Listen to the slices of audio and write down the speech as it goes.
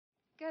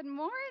Good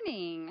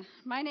morning.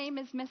 My name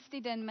is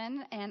Misty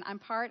Denman, and I'm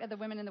part of the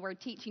Women in the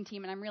Word teaching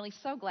team, and I'm really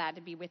so glad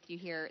to be with you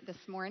here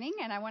this morning.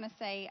 And I want to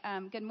say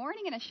good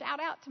morning and a shout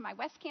out to my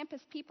West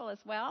Campus people as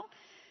well.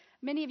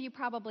 Many of you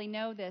probably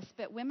know this,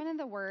 but Women in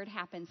the Word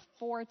happens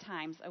 4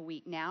 times a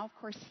week now. Of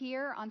course,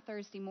 here on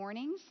Thursday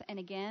mornings and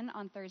again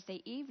on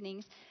Thursday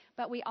evenings,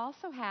 but we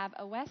also have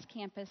a West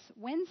Campus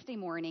Wednesday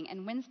morning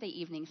and Wednesday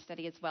evening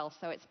study as well.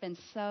 So it's been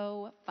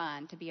so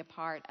fun to be a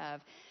part of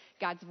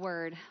God's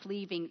Word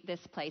leaving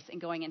this place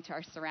and going into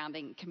our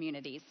surrounding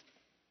communities.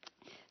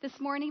 This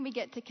morning we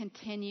get to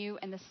continue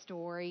in the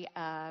story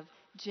of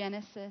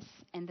Genesis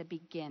and the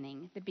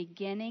beginning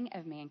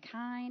of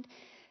mankind,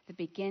 the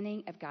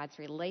beginning of God's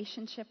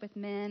relationship with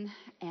men.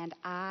 And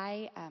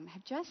I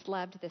have just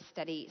loved this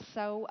study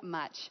so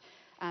much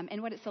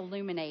and what it's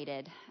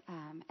illuminated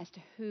as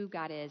to who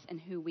God is and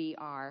who we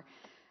are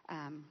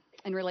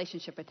in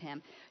relationship with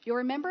him. You'll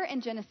remember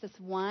in Genesis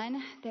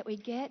 1 that we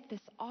get this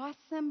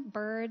awesome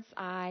bird's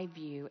eye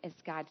view as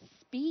God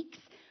speaks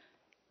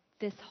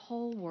this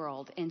whole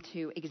world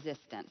into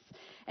existence.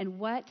 And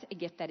what a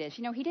gift that is.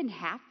 You know, he didn't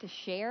have to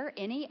share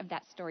any of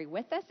that story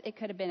with us. It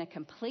could have been a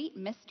complete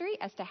mystery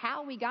as to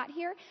how we got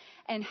here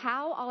and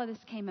how all of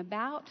this came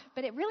about.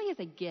 But it really is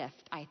a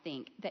gift, I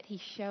think, that he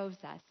shows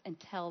us and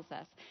tells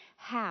us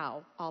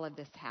how all of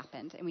this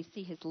happened. And we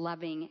see his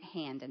loving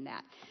hand in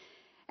that.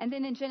 And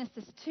then in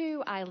Genesis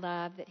 2, I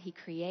love that he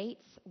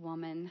creates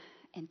woman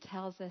and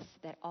tells us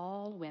that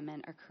all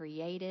women are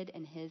created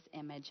in his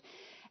image.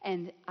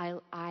 And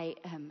I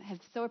have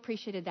so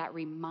appreciated that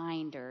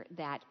reminder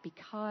that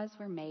because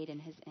we're made in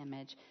his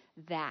image,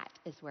 that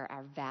is where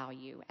our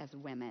value as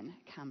women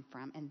come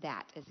from. And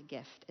that is a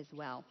gift as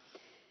well.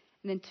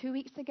 And then 2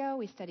 weeks ago,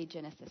 we studied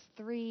Genesis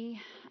 3,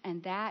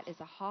 and that is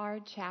a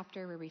hard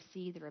chapter where we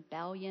see the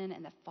rebellion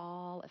and the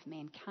fall of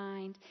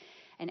mankind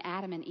and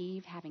Adam and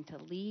Eve having to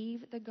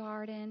leave the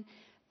garden.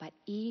 But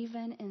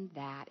even in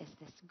that is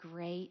this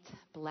great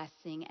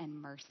blessing and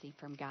mercy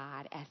from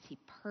God as he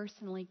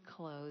personally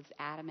clothes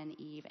Adam and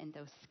Eve in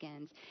those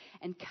skins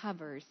and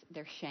covers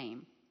their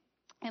shame.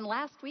 And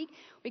last week,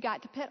 we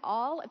got to put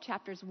all of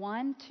chapters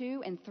 1,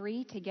 2, and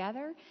 3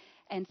 together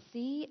and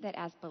see that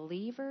as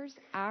believers,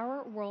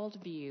 our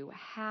worldview,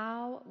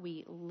 how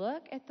we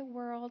look at the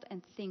world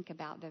and think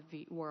about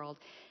the world,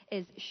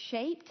 is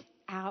shaped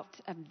out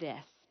of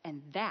this.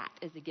 And that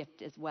is a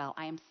gift as well.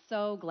 I am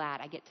so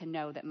glad I get to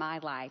know that my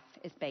life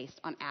is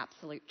based on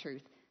absolute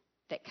truth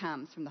that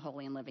comes from the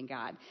holy and living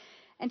God.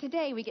 And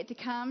today we get to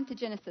come to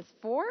Genesis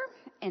 4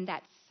 and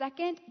that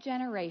second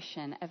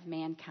generation of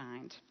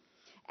mankind,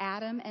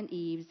 Adam and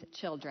Eve's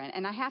children.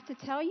 And I have to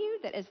tell you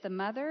that as the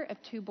mother of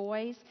 2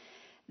 boys,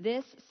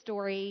 this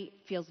story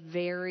feels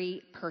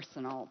very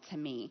personal to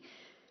me.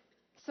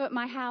 So at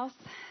my house,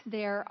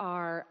 there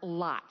are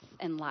lots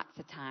and lots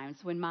of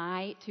times when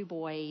my 2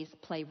 boys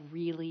play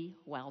really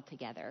well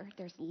together.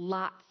 There's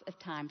lots of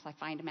times I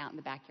find them out in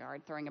the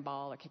backyard throwing a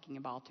ball or kicking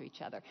a ball to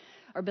each other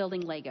or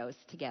building Legos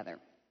together.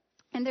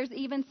 And there's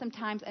even some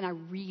times, and I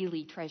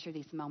really treasure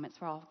these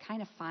moments, where I'll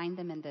kind of find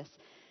them in this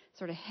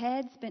sort of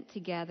heads bent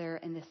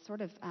together in this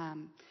sort of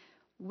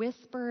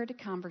whispered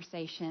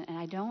conversation, and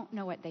I don't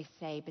know what they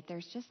say, but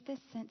there's just this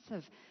sense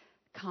of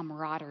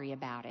camaraderie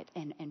about it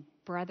and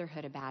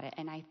brotherhood about it.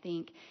 And I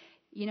think,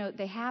 you know,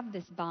 they have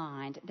this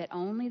bond that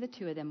only the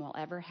 2 of them will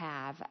ever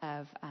have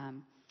of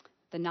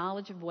the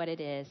knowledge of what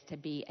it is to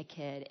be a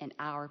kid in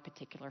our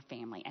particular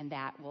family. And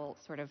that will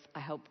sort of,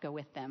 I hope, go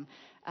with them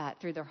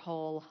through their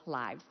whole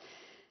lives.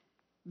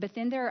 But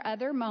then there are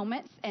other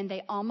moments, and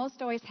they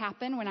almost always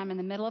happen when I'm in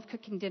the middle of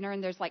cooking dinner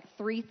and there's like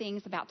 3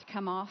 things about to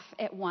come off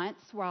at once,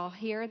 where I'll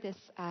hear this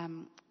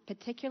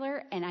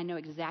particular, and I know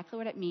exactly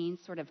what it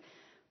means, sort of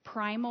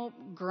primal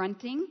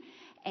grunting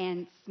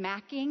and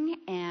smacking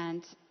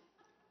and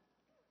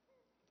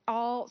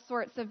all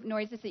sorts of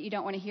noises that you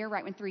don't want to hear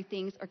right when 3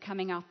 things are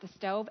coming off the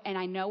stove. And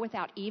I know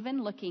without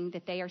even looking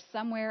that they are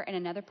somewhere in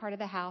another part of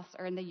the house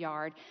or in the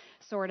yard,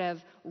 sort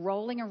of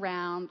rolling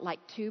around like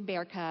 2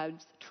 bear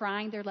cubs,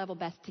 trying their level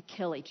best to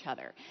kill each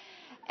other.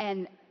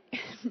 And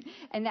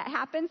that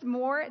happens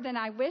more than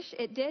I wish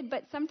it did.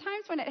 But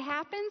sometimes when it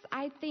happens,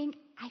 I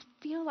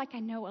feel like I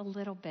know a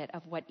little bit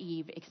of what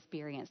Eve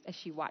experienced as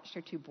she watched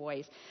her 2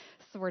 boys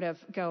sort of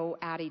go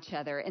at each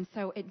other. And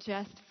so it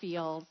just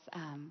feels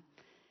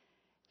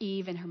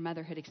Eve and her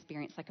motherhood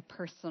experience like a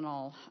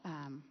personal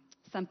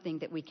something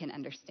that we can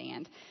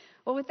understand.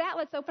 Well, with that,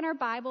 let's open our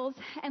Bibles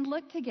and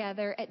look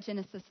together at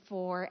Genesis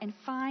 4 and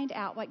find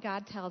out what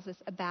God tells us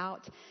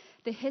about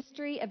the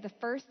history of the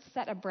first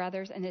set of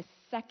brothers and his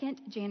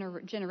second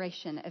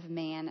generation of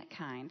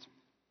mankind.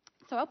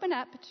 So open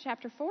up to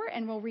chapter 4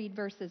 and we'll read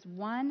verses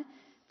 1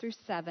 through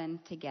 7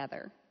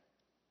 together.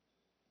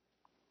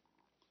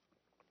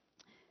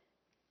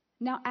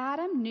 Now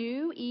Adam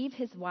knew Eve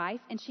his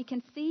wife, and she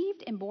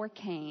conceived and bore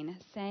Cain,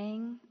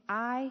 saying,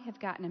 I have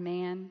gotten a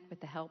man with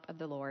the help of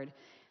the Lord.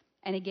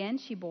 And again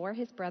she bore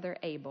his brother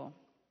Abel.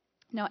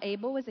 Now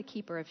Abel was a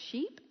keeper of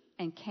sheep,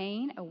 and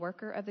Cain a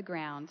worker of the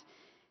ground.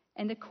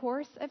 In the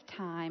course of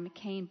time,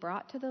 Cain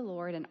brought to the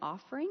Lord an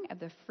offering of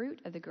the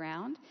fruit of the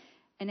ground,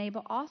 And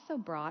Abel also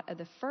brought of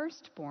the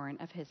firstborn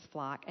of his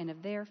flock and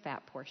of their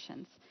fat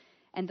portions.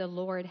 And the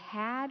Lord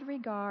had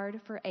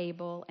regard for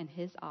Abel and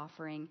his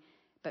offering,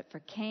 but for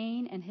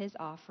Cain and his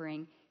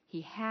offering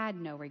he had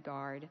no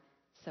regard.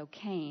 So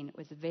Cain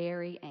was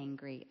very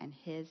angry, and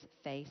his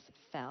face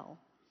fell.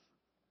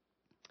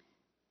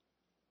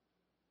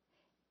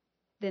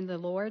 Then the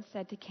Lord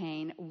said to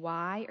Cain,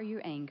 "Why are you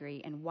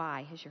angry, and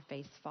why has your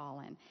face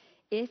fallen?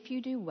 If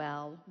you do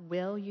well,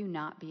 will you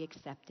not be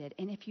accepted?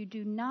 And if you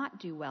do not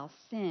do well,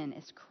 sin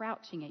is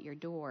crouching at your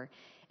door.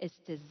 Its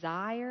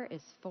desire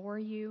is for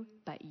you,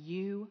 but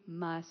you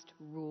must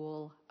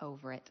rule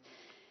over it."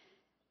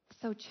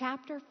 So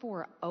chapter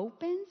 4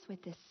 opens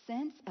with this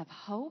sense of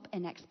hope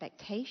and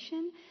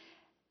expectation.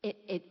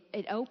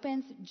 It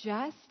opens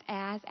just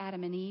as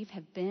Adam and Eve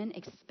have been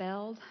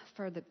expelled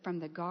from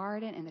the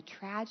garden and the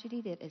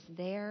tragedy that is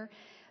there.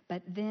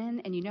 But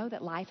then, and you know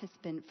that life has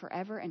been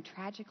forever and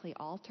tragically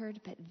altered,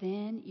 but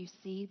then you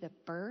see the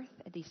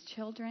birth of these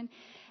children.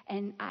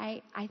 And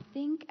I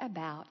think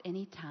about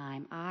any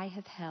time I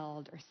have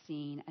held or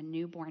seen a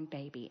newborn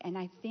baby, and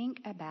I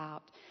think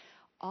about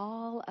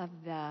all of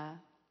the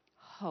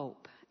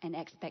hope and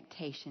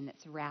expectation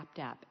that's wrapped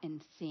up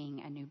in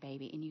seeing a new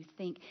baby. And you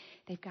think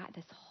they've got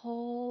this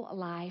whole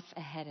life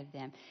ahead of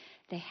them.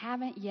 They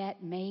haven't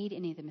yet made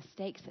any of the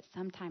mistakes that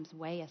sometimes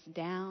weigh us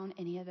down,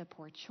 any of the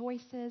poor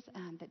choices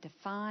that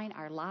define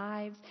our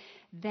lives.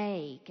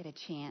 They get a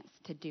chance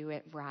to do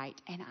it right.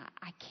 And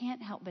I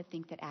can't help but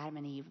think that Adam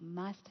and Eve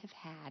must have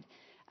had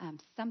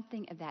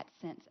something of that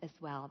sense as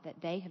well, that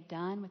they have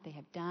done what they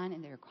have done,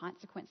 and there are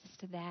consequences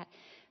to that.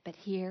 But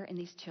here in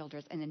these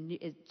children, and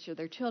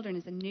their children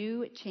is a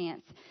new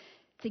chance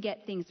to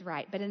get things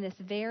right. But in this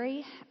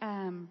very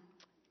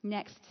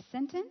next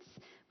sentence,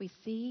 we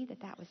see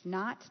that was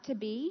not to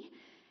be.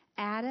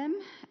 Adam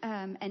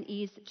and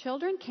Eve's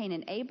children, Cain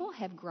and Abel,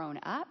 have grown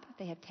up.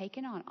 They have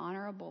taken on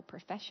honorable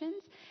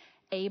professions.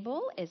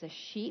 Abel is a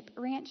sheep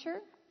rancher,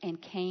 and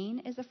Cain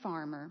is a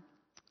farmer.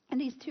 And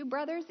these two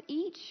brothers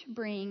each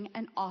bring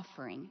an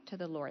offering to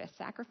the Lord, a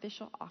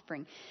sacrificial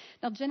offering.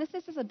 Now,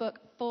 Genesis is a book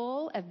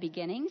full of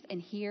beginnings,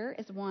 and here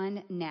is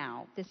one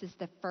now. This is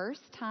the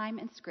first time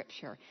in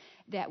Scripture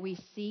that we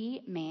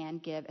see man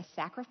give a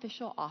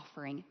sacrificial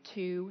offering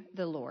to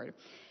the Lord.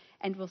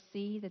 And we'll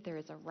see that there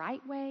is a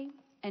right way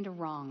and a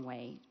wrong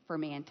way for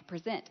man to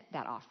present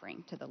that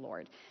offering to the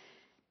Lord.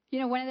 You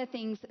know, one of the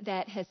things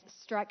that has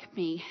struck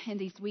me in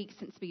these weeks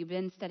since we've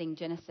been studying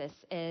Genesis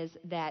is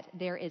that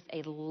there is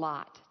a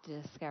lot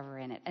to discover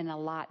in it, and a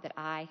lot that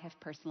I have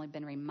personally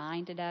been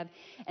reminded of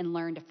and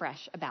learned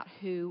afresh about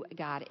who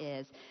God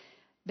is.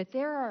 But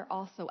there are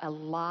also a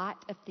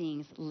lot of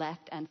things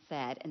left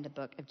unsaid in the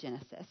book of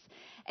Genesis.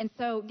 And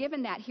so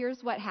given that,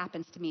 here's what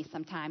happens to me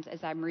sometimes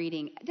as I'm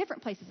reading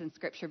different places in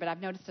Scripture, but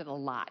I've noticed it a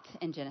lot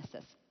in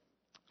Genesis.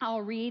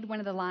 I'll read one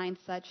of the lines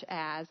such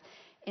as,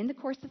 "In the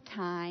course of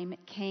time,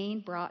 Cain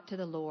brought to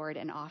the Lord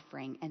an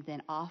offering," and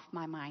then off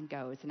my mind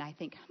goes. And I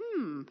think,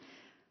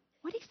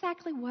 what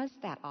exactly was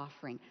that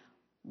offering?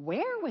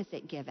 Where was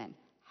it given?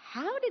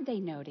 How did they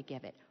know to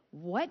give it?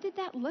 What did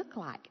that look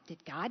like?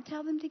 Did God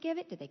tell them to give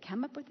it? Did they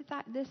come up with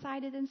this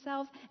idea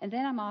themselves? And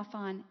then I'm off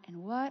on,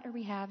 and what are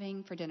we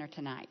having for dinner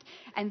tonight?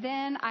 And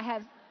then I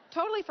have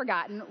totally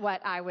forgotten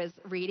what I was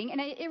reading. And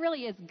it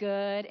really is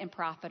good and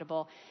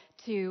profitable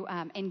to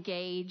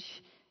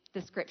engage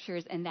the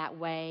Scriptures in that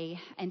way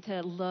and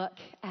to look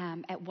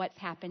at what's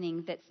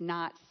happening that's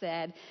not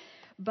said.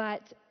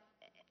 But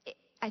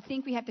I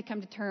think we have to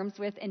come to terms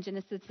with in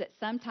Genesis that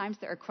sometimes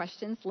there are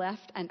questions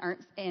left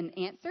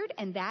unanswered,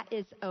 and that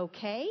is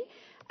okay,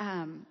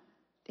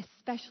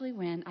 especially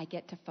when I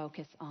get to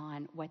focus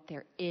on what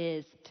there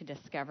is to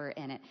discover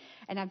in it.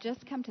 And I've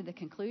just come to the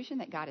conclusion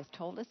that God has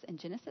told us in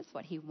Genesis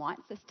what he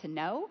wants us to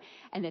know,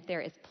 and that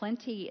there is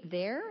plenty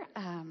there.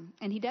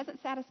 And he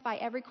doesn't satisfy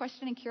every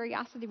question and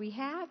curiosity we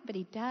have, but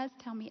he does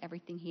tell me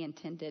everything he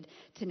intended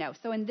to know.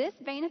 So in this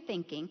vein of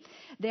thinking,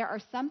 there are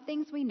some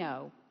things we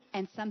know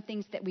and some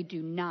things that we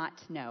do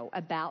not know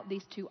about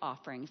these two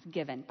offerings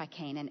given by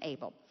Cain and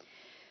Abel.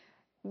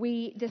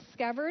 We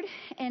discovered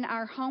in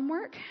our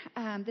homework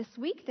this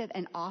week that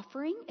an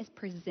offering is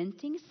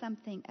presenting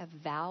something of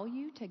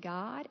value to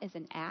God as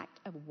an act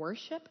of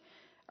worship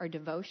or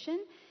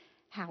devotion.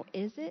 How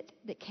is it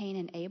that Cain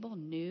and Abel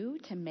knew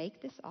to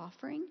make this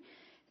offering?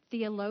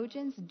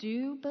 Theologians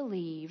do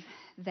believe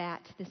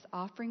that this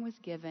offering was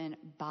given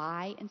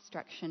by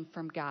instruction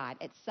from God.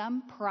 At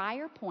some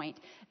prior point,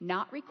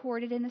 not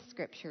recorded in the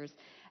Scriptures,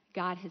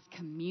 God has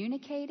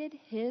communicated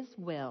his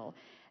will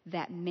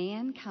that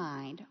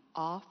mankind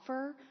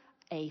offer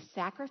a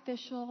sacrifice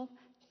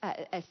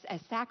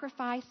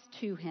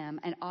to him,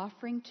 an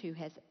offering to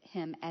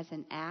him as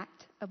an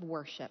act of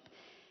worship.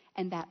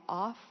 And that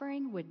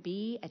offering would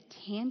be a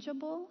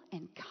tangible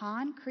and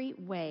concrete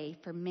way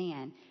for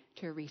man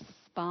to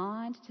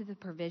respond to the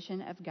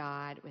provision of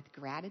God with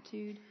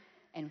gratitude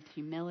and with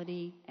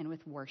humility and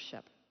with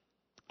worship.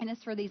 And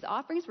as for these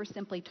offerings, we're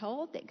simply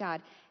told that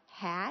God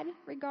had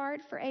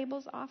regard for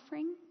Abel's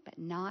offering, but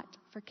not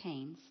for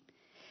Cain's.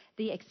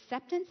 The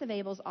acceptance of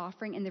Abel's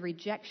offering and the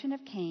rejection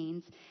of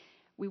Cain's,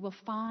 we will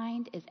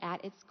find, is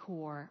at its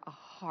core a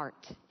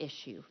heart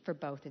issue for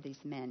both of these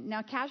men. Now,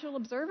 a casual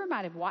observer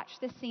might have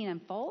watched this scene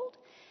unfold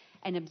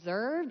and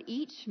observed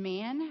each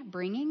man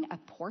bringing a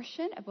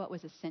portion of what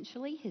was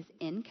essentially his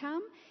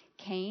income.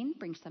 Cain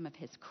brings some of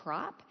his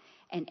crop,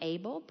 and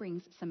Abel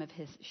brings some of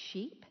his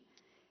sheep.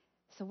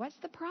 So what's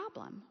the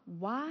problem?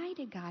 Why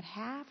did God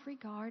have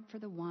regard for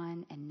the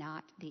one and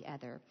not the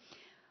other?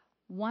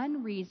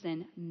 One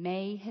reason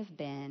may have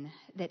been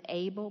that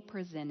Abel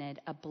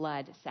presented a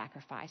blood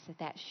sacrifice,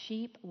 that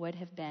sheep would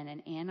have been an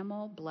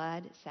animal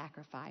blood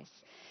sacrifice,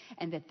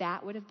 and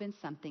that would have been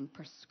something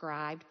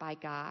prescribed by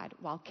God,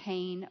 while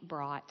Cain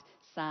brought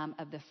some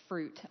of the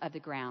fruit of the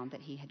ground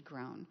that he had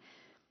grown.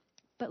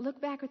 But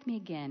look back with me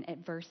again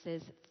at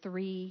verses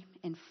 3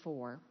 and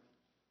 4.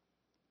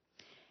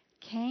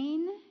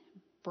 Cain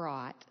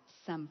brought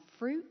some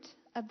fruit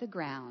of the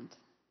ground,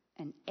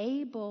 and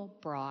Abel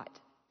brought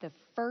the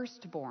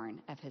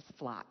firstborn of his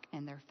flock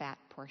and their fat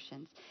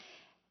portions.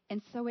 And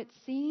so it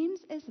seems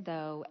as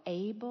though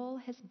Abel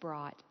has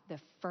brought the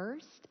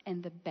first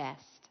and the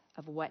best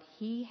of what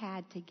he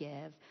had to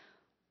give,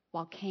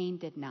 while Cain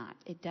did not.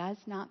 It does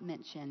not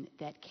mention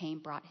that Cain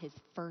brought his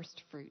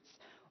first fruits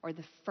or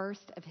the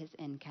first of his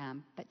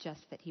income, but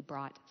just that he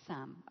brought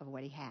some of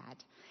what he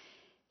had.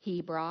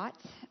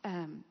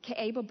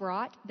 Abel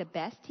brought the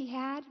best he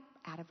had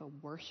out of a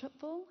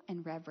worshipful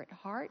and reverent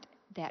heart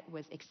that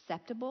was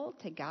acceptable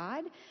to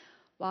God,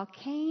 while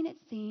Cain, it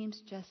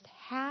seems, just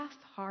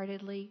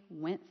half-heartedly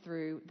went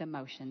through the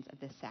motions of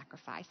this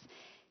sacrifice.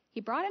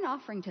 He brought an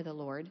offering to the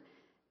Lord,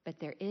 but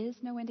there is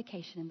no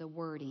indication in the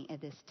wording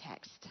of this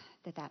text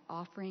that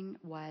offering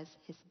was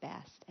his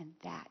best, and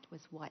that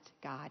was what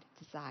God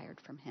desired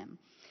from him.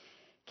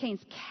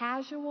 Cain's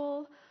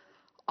casual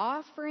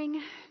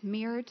offering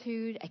mirrored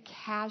a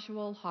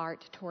casual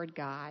heart toward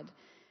God.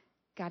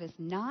 God is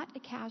not a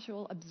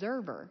casual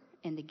observer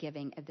in the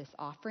giving of this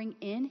offering.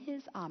 In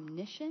his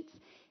omniscience,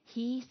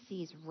 he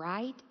sees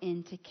right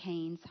into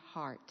Cain's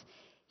heart.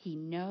 He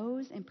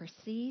knows and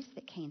perceives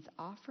that Cain's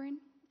offering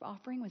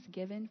was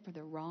given for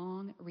the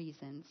wrong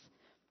reasons.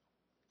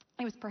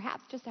 It was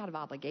perhaps just out of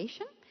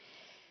obligation.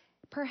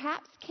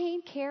 Perhaps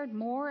Cain cared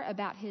more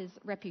about his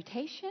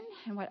reputation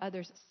and what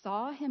others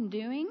saw him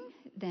doing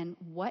than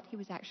what he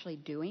was actually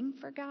doing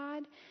for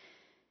God.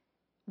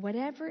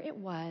 Whatever it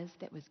was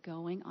that was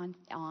going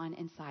on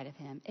inside of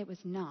him, it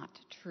was not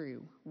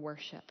true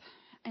worship.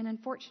 And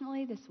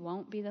unfortunately, this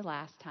won't be the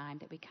last time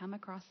that we come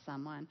across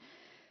someone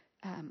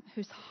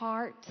whose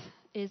heart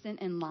isn't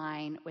in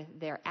line with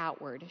their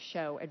outward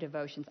show of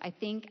devotions. I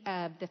think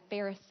of the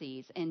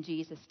Pharisees in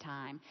Jesus'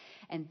 time,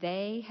 and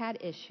they had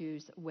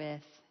issues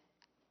with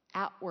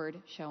outward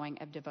showing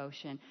of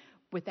devotion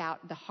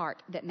without the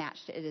heart that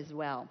matched it as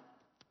well.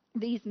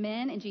 These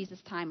men in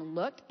Jesus' time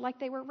looked like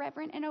they were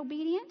reverent and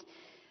obedient,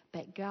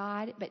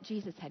 but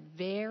Jesus had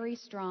very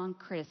strong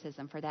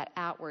criticism for that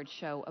outward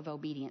show of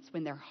obedience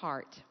when their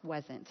heart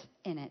wasn't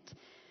in it.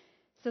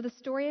 So the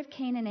story of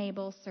Cain and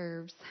Abel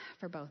serves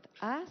for both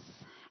us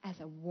as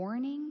a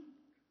warning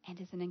and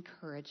as an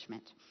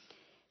encouragement.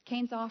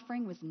 Cain's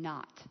offering was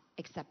not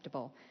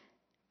acceptable,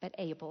 but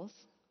Abel's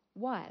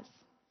was.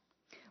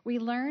 We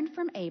learned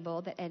from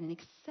Abel that an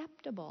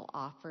acceptable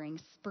offering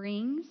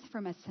springs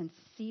from a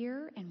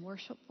sincere and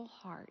worshipful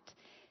heart.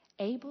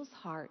 Abel's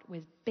heart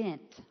was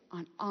bent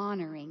on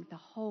honoring the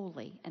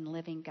holy and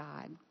living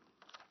God.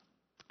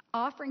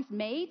 Offerings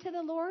made to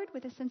the Lord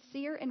with a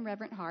sincere and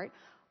reverent heart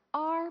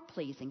are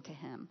pleasing to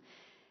him.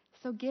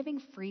 So giving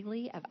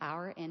freely of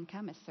our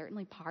income is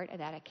certainly part of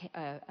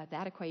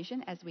that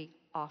equation as we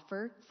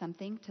offer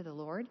something to the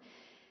Lord.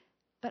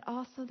 But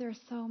also there are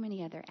so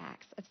many other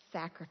acts of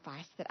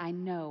sacrifice that I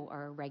know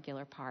are a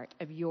regular part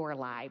of your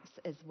lives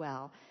as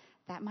well.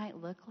 That might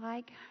look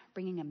like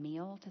bringing a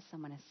meal to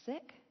someone who's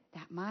sick.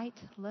 That might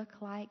look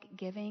like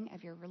giving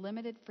of your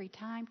limited free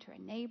time to a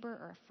neighbor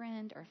or a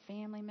friend or a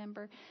family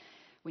member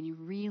when you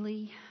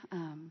really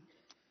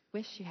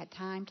wish you had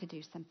time to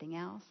do something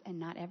else and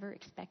not ever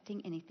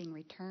expecting anything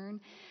return.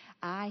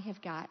 I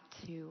have got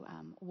to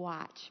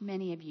watch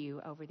many of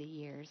you over the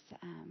years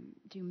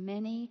do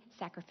many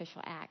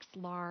sacrificial acts,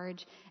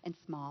 large and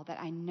small, that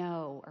I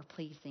know are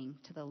pleasing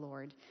to the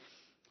Lord.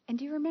 And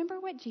do you remember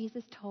what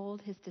Jesus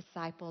told his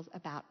disciples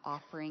about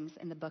offerings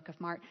in the book of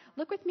Mark?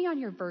 Look with me on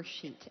your verse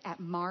sheet at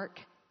Mark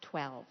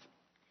 12.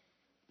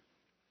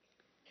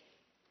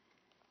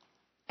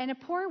 And a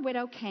poor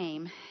widow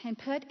came and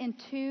put in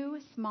 2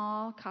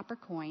 small copper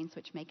coins,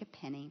 which make a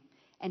penny.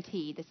 And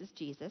he, this is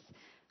Jesus,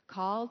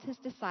 called his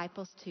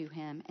disciples to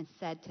him and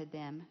said to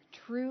them,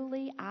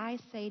 "Truly I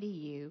say to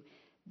you,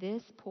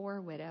 this poor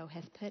widow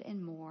has put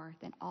in more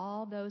than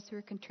all those who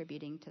are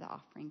contributing to the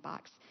offering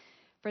box.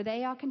 For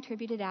they all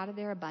contributed out of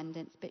their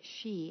abundance, but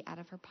she, out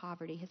of her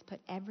poverty, has put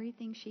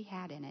everything she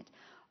had in it,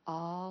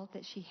 all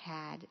that she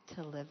had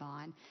to live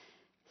on."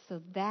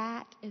 So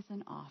that is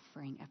an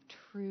offering of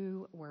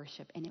true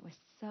worship. And it was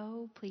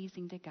so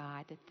pleasing to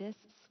God that this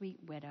sweet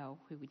widow,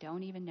 who we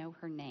don't even know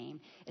her name,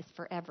 is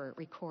forever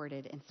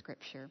recorded in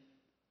Scripture.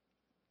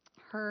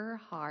 her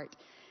heart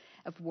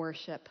of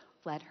worship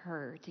led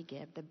her to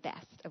give the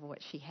best of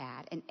what she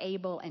had. And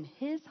Abel and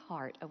his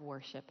heart of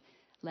worship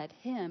led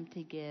him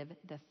to give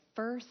the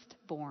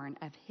firstborn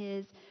of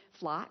his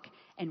flock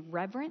in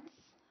reverence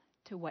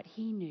to what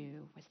he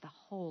knew was the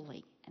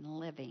holy and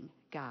living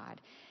God.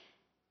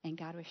 And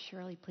God was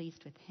surely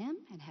pleased with him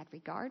and had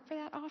regard for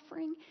that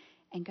offering.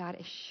 And God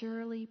is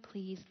surely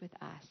pleased with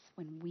us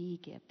when we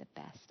give the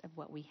best of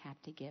what we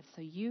have to give.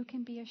 So you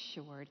can be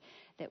assured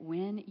that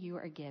when you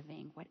are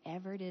giving,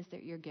 whatever it is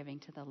that you're giving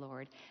to the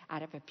Lord,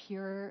 out of a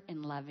pure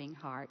and loving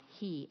heart,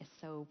 he is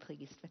so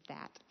pleased with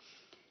that.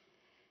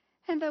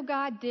 And though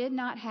God did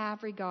not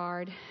have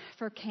regard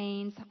for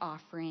Cain's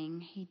offering,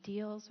 he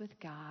deals with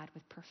God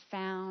with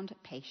profound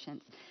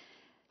patience.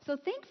 So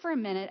think for a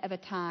minute of a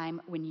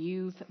time when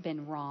you've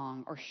been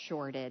wrong or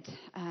shorted.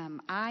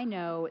 I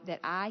know that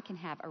I can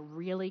have a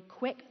really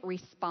quick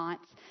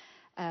response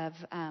of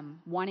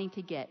wanting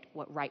to get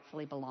what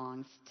rightfully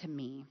belongs to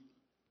me.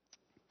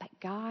 But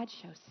God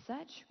shows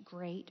such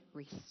great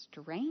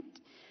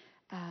restraint,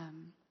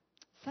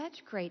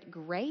 such great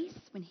grace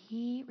when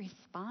he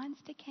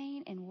responds to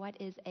Cain in what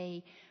is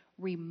a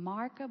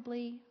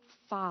remarkably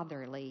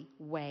fatherly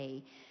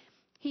way.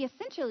 He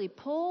essentially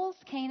pulls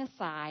Cain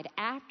aside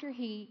after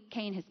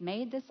Cain has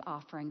made this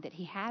offering that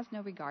he has no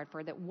regard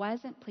for, that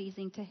wasn't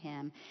pleasing to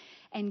him,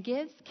 and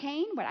gives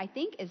Cain what I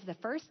think is the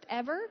first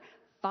ever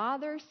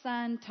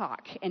father-son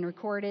talk in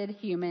recorded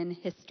human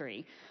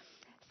history.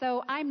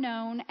 So I'm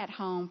known at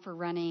home for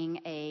running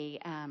a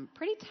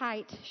pretty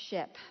tight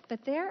ship,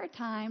 but there are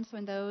times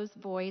when those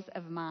boys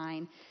of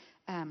mine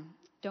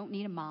don't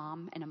need a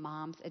mom and a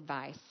mom's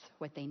advice.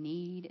 What they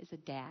need is a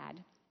dad.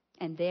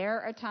 And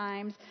there are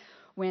times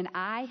when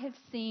I have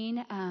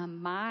seen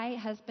my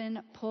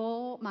husband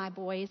pull my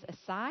boys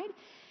aside,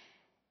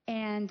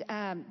 and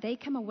they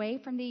come away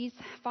from these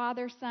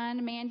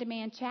father-son,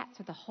 man-to-man chats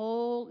with a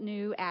whole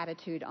new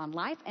attitude on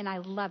life, and I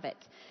love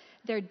it.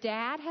 Their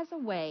dad has a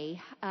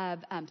way of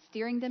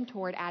steering them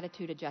toward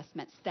attitude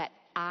adjustments that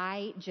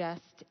I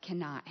just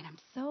cannot, and I'm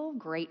so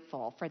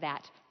grateful for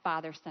that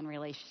father-son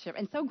relationship,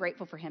 and so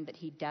grateful for him that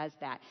he does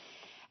that.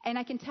 And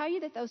I can tell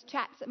you that those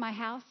chats at my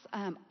house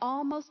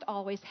almost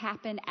always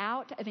happen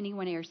out of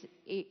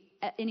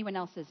anyone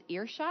else's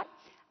earshot.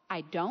 I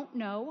don't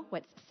know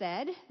what's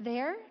said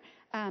there.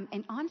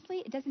 And honestly,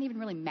 it doesn't even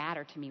really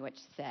matter to me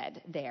what's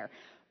said there.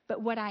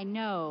 But what I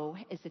know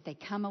is that they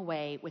come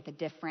away with a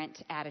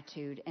different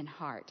attitude and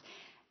heart.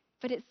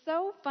 But it's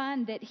so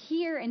fun that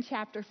here in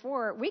chapter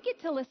 4, we get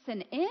to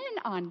listen in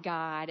on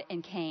God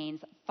and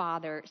Cain's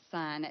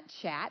father-son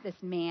chat, this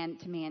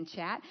man-to-man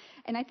chat.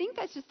 And I think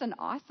that's just an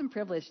awesome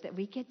privilege that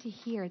we get to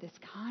hear this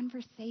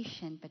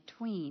conversation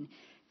between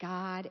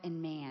God and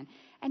man.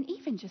 And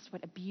even just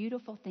what a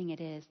beautiful thing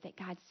it is that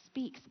God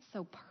speaks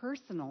so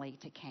personally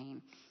to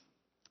Cain.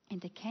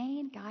 And to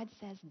Cain, God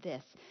says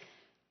this: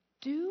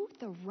 do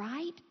the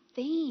right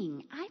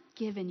thing. I've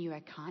given you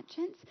a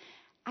conscience.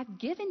 I've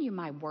given you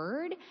my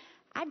word.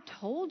 I've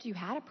told you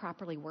how to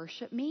properly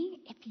worship me.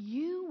 If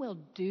you will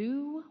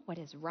do what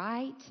is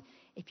right,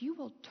 if you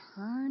will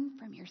turn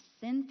from your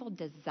sinful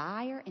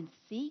desire and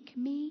seek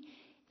me,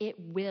 it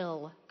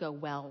will go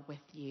well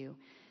with you.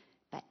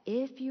 But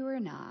if you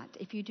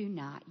do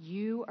not,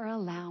 you are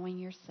allowing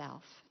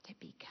yourself to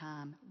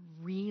become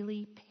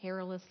really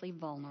perilously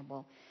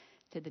vulnerable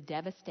to the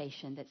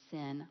devastation that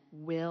sin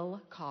will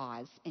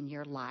cause in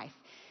your life.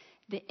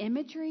 The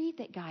imagery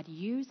that God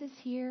uses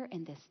here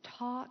in this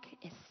talk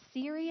is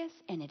serious,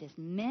 and it is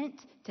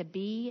meant to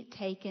be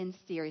taken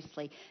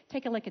seriously.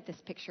 Take a look at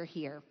this picture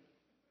here.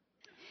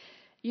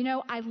 You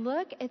know, I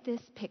look at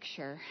this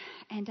picture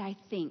and I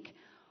think,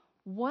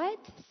 what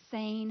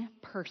sane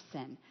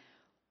person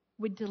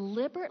would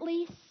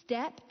deliberately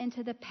step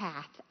into the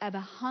path of a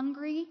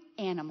hungry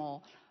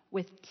animal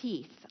with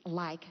teeth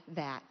like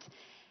that?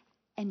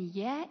 And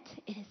yet,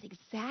 it is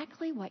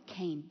exactly what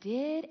Cain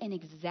did and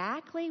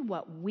exactly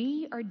what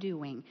we are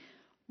doing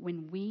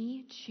when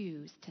we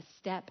choose to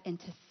step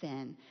into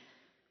sin.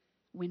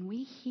 When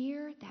we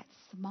hear that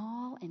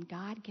small and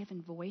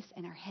God-given voice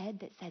in our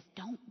head that says,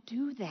 don't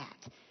do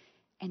that,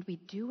 and we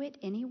do it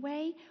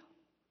anyway,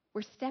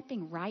 we're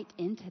stepping right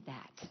into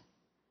that.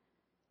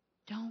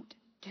 Don't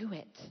do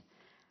it.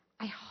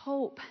 I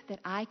hope that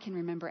I can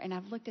remember, and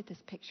I've looked at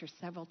this picture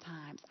several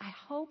times, I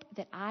hope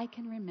that I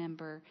can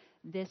remember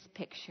this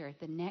picture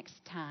the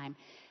next time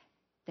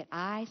that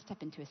I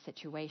step into a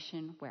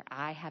situation where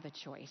I have a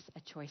choice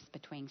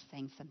between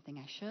saying something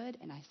I should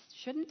and I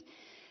shouldn't,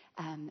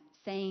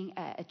 saying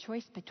a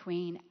choice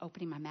between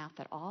opening my mouth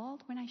at all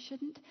when I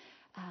shouldn't,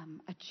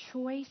 a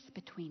choice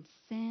between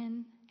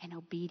sin and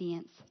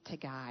obedience to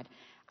God.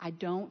 I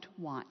don't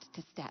want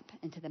to step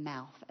into the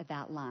mouth of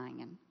that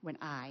lion when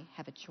I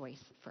have a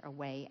choice for a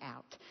way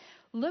out.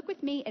 Look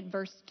with me at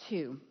verse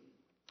 2,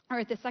 or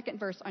at the second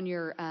verse on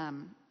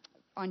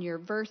your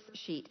verse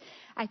sheet.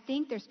 I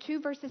think there's two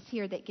verses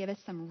here that give us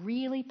some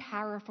really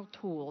powerful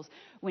tools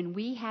when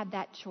we have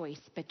that choice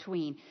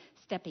between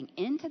stepping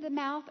into the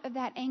mouth of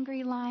that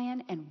angry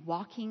lion and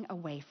walking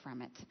away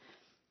from it.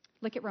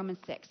 Look at Romans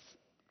 6.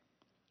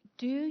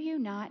 Do you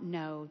not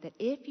know that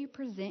if you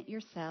present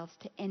yourselves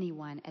to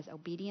anyone as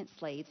obedient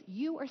slaves,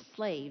 you are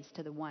slaves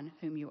to the one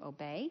whom you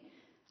obey,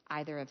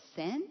 either of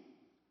sin,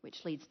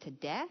 which leads to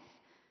death,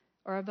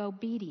 or of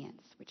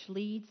obedience, which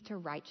leads to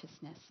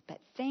righteousness? But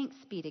thanks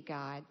be to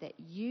God that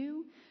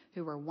you,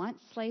 who were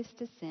once slaves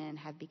to sin,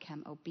 have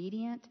become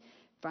obedient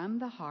from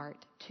the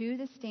heart to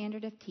the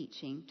standard of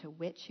teaching to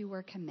which you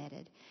were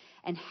committed,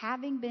 and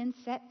having been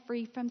set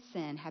free from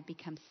sin, have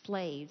become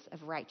slaves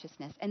of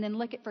righteousness. And then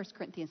look at 1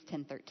 Corinthians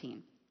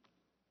 10:13.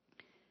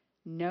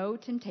 No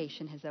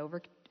temptation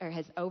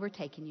has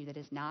overtaken you that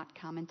is not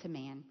common to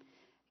man.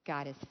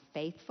 God is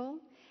faithful,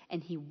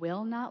 and he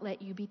will not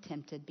let you be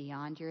tempted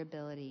beyond your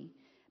ability.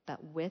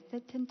 But with the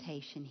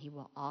temptation, he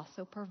will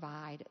also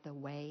provide the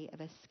way of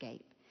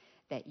escape,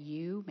 that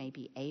you may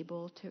be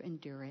able to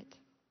endure it.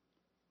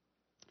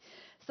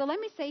 So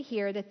let me say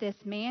here that this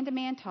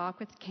man-to-man talk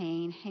with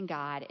Cain and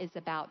God is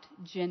about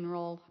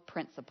general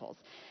principles.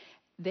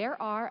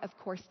 There are, of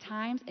course,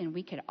 times, and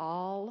we could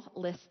all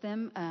list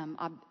them,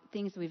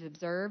 things we've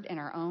observed in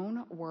our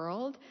own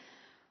world,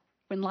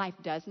 when life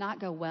does not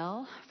go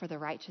well for the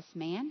righteous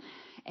man.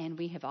 And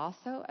we have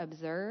also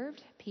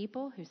observed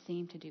people who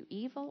seem to do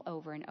evil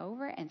over and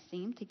over and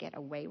seem to get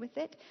away with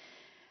it.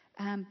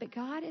 But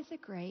God is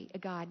a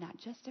God not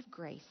just of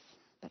grace,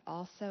 but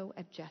also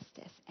of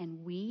justice.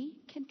 And we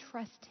can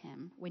trust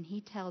him when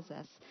he tells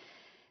us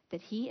that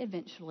he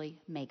eventually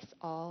makes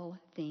all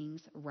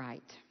things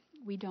right.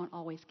 We don't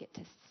always get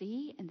to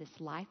see in this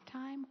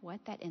lifetime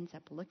what that ends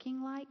up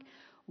looking like,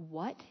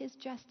 what his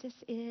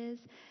justice is,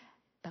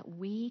 but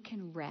we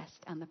can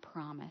rest on the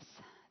promise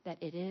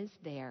that it is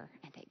there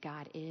and that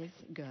God is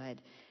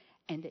good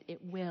and that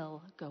it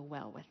will go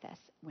well with us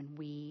when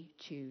we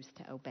choose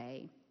to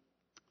obey.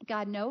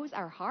 God knows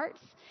our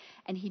hearts,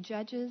 and he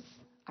judges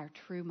our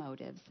true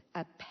motives.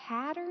 A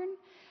pattern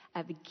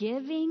of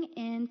giving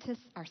in to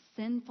our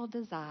sinful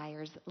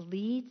desires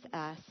leads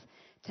us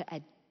to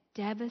a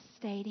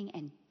devastating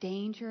and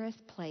dangerous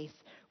place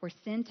where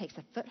sin takes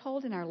a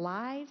foothold in our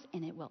lives,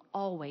 and it will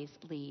always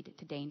lead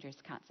to dangerous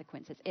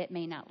consequences. It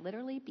may not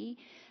literally be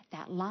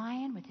that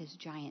lion with his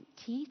giant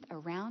teeth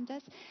around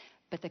us,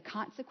 but the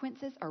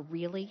consequences are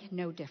really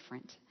no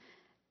different.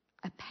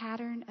 A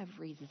pattern of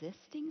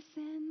resisting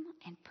sin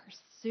and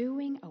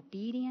pursuing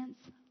obedience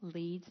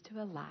leads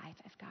to a life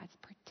of God's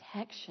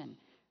protection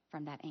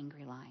from that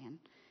angry lion.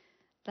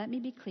 Let me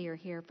be clear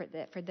here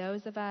for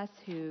those of us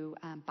who,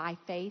 by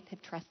faith,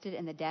 have trusted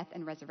in the death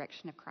and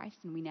resurrection of Christ,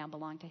 and we now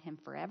belong to him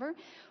forever,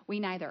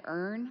 we neither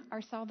earn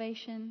our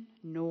salvation,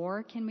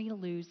 nor can we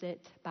lose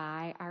it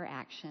by our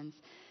actions.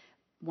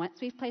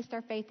 Once we've placed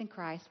our faith in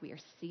Christ, we are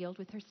sealed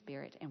with her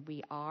Spirit, and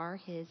we are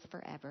his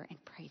forever.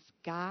 And praise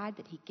God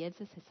that he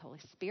gives us his Holy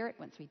Spirit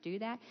once we do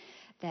that,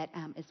 that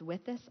is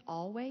with us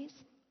always.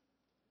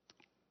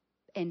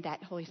 And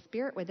that Holy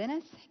Spirit within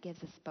us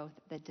gives us both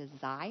the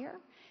desire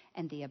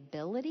and the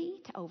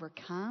ability to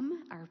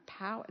overcome our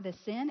power, the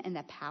sin and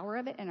the power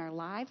of it in our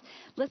lives.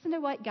 Listen to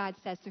what God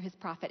says through his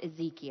prophet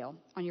Ezekiel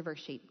on your verse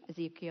sheet,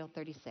 Ezekiel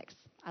 36.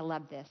 I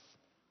love this.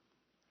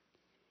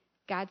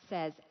 God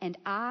says, "And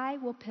I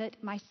will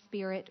put my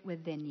spirit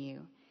within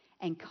you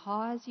and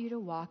cause you to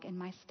walk in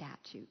my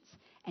statutes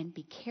and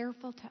be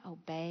careful to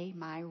obey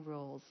my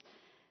rules."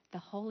 The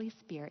Holy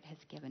Spirit has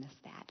given us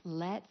that.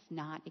 Let's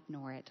not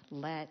ignore it.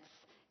 Let's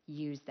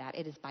use that.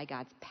 It is by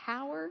God's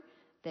power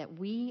that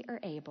we are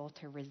able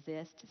to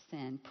resist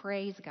sin.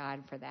 Praise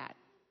God for that.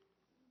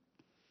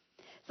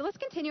 So let's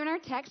continue in our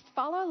text.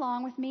 Follow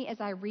along with me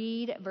as I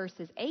read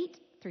verses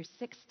 8 through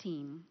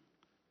 16.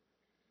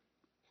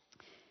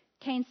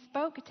 Cain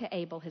spoke to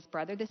Abel, his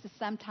brother. This is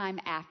sometime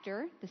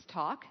after this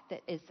talk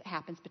that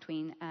happens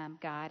between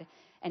God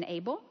and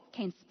Abel.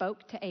 Cain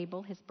spoke to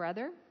Abel, his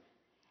brother.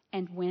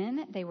 And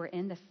when they were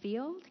in the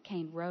field,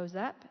 Cain rose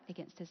up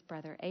against his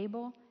brother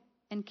Abel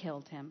and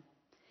killed him.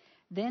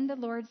 Then the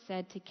Lord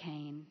said to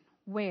Cain,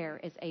 "Where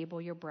is Abel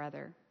your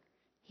brother?"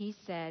 He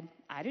said,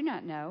 "I do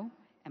not know.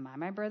 Am I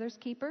my brother's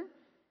keeper?"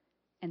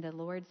 And the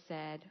Lord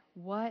said,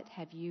 "What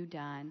have you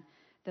done?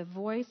 The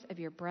voice of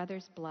your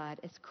brother's blood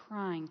is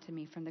crying to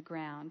me from the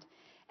ground.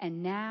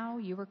 And now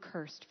you are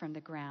cursed from the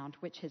ground,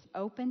 which has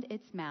opened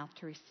its mouth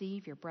to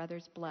receive your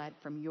brother's blood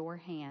from your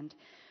hand.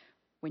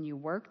 When you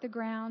work the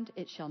ground,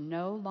 it shall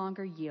no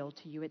longer yield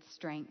to you its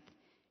strength.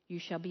 You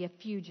shall be a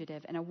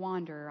fugitive and a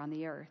wanderer on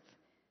the earth."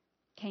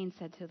 Cain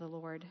said to the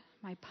Lord,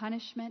 "My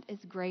punishment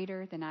is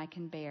greater than I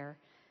can bear.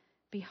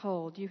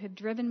 Behold, you have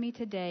driven me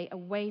today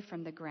away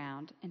from the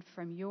ground, and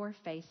from your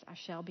face I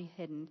shall be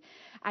hidden.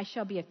 I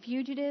shall be a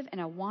fugitive and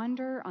a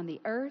wanderer on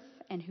the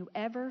earth, and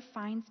whoever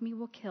finds me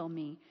will kill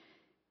me."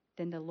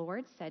 Then the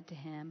Lord said to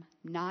him,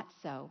 "Not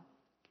so.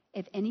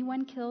 If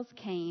anyone kills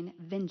Cain,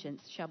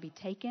 vengeance shall be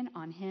taken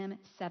on him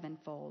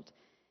sevenfold."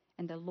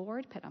 And the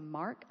Lord put a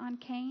mark on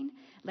Cain,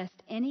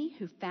 lest any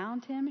who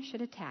found him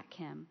should attack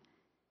him.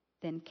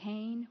 Then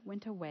Cain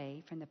went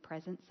away from the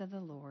presence of the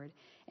Lord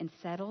and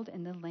settled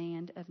in the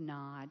land of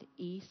Nod,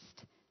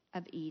 east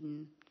of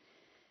Eden.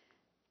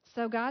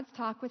 So God's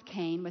talk with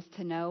Cain was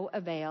to no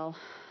avail.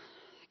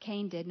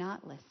 Cain did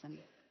not listen.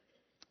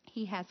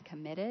 He has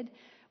committed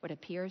what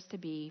appears to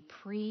be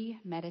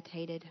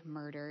premeditated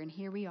murder. And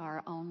here we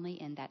are only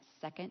in that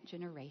second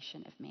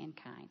generation of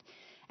mankind.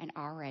 And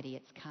already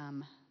it's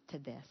come to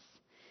this.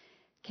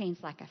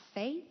 Cain's lack of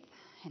faith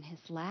and his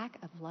lack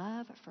of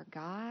love for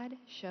God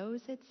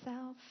shows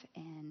itself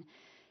in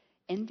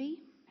envy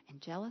and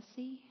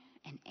jealousy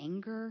and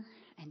anger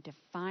and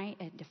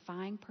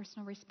defying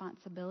personal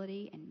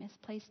responsibility and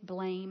misplaced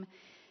blame.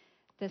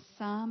 The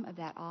sum of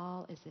that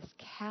all is this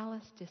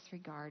callous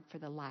disregard for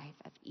the life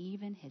of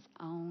even his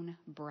own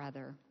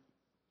brother.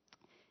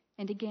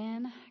 And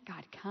again,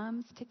 God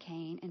comes to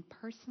Cain and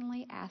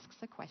personally asks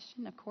a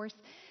question. Of course,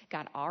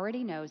 God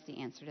already knows the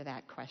answer to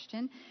that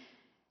question.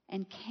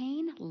 And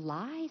Cain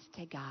lies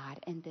to God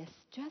in this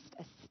just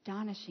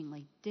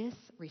astonishingly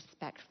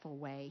disrespectful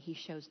way. He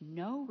shows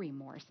no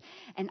remorse.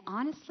 And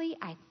honestly,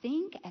 I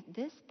think at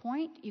this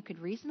point you could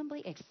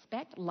reasonably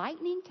expect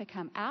lightning to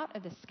come out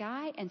of the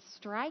sky and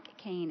strike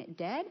Cain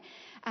dead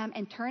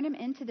and turn him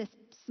into this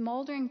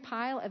smoldering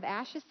pile of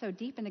ashes so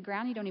deep in the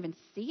ground you don't even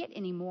see it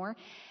anymore.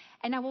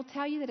 And I will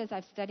tell you that as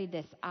I've studied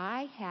this,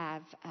 I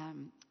have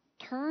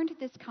turned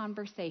this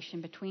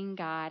conversation between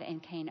God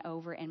and Cain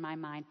over in my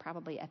mind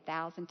probably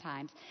 1,000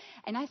 times,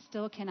 and I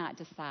still cannot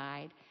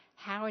decide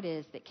how it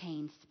is that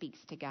Cain speaks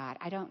to God.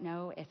 I don't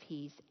know if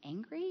he's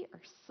angry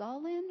or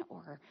sullen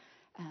or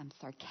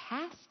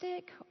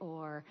sarcastic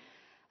or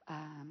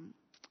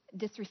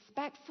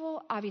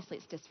disrespectful. Obviously,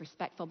 it's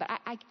disrespectful, but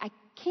I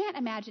can't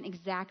imagine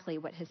exactly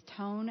what his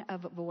tone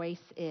of voice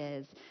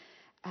is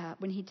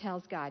when he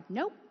tells God,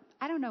 nope,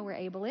 I don't know where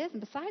Abel is, and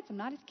besides, I'm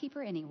not his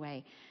keeper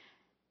anyway.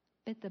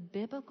 But the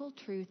biblical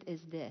truth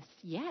is this.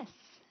 Yes,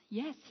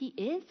 he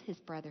is his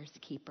brother's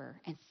keeper,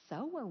 and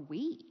so are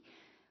we.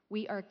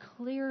 We are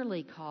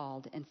clearly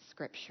called in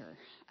Scripture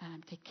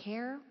to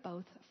care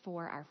both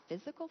for our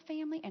physical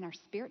family and our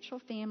spiritual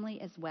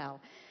family as well.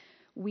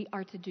 We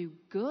are to do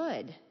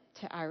good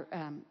to our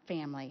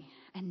family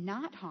and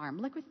not harm.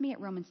 Look with me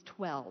at Romans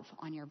 12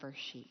 on your verse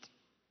sheet.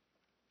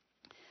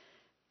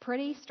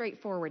 Pretty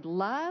straightforward.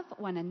 Love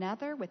one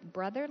another with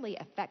brotherly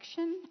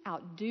affection.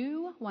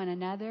 Outdo one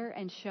another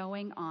in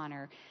showing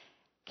honor.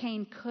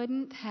 Cain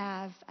couldn't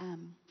have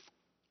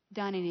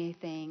done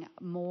anything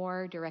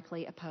more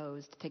directly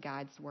opposed to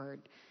God's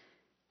word.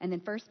 And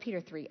then 1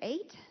 Peter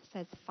 3:8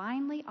 says,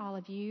 finally, all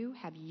of you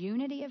have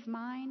unity of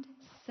mind,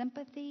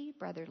 sympathy,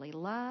 brotherly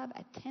love,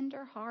 a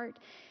tender heart,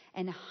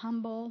 and a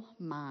humble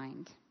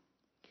mind.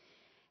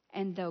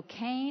 And though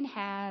Cain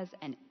has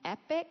an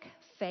epic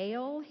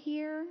fail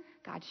here,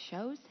 God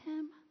shows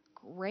him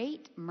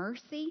great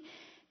mercy.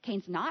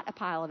 Cain's not a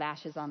pile of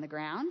ashes on the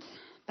ground,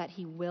 but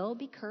he will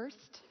be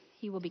cursed.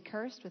 He will be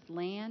cursed with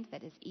land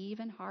that is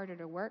even harder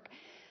to work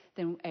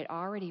than it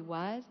already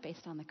was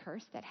based on the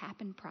curse that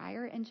happened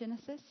prior in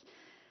Genesis.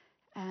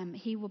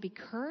 He will be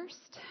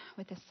cursed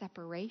with a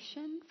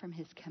separation from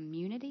his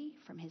community,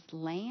 from his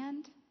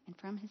land, and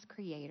from his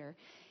Creator.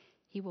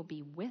 He will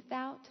be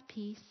without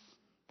peace.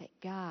 That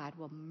God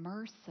will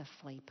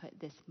mercifully put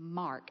this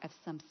mark of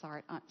some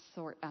sort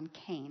on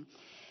Cain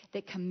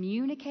that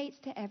communicates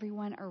to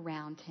everyone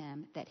around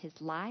him that his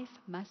life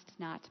must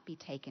not be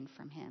taken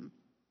from him.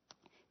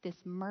 This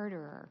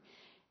murderer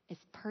is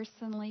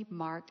personally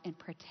marked and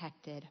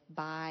protected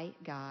by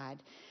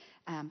God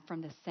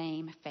from the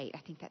same fate. I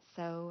think that's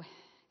so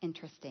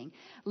interesting.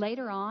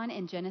 Later on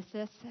in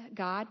Genesis,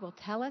 God will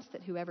tell us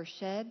that whoever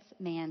sheds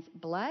man's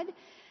blood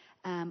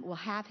will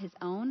have his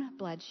own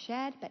blood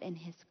shed, but in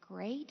his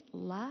great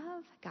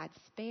love, God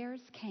spares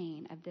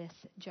Cain of this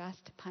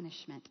just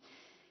punishment.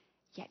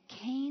 Yet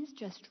Cain's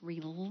just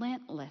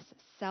relentless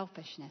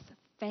selfishness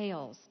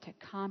fails to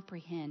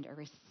comprehend or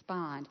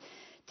respond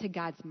to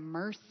God's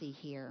mercy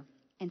here.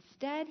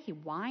 Instead, he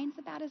whines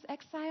about his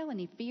exile and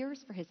he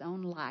fears for his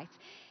own life.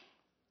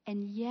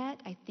 And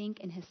yet, I think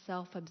in his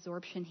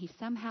self-absorption, he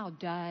somehow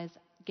does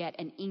get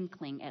an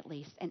inkling, at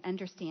least, and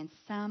understands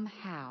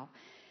somehow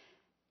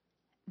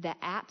the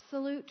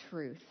absolute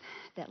truth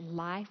that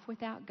life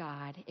without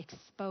God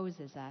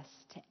exposes us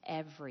to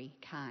every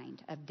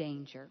kind of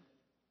danger.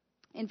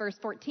 In verse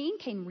 14,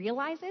 Cain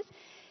realizes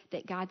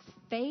that God's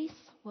face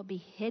will be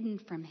hidden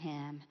from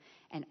him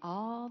and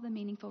all the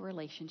meaningful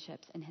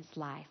relationships in his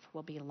life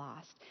will be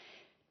lost.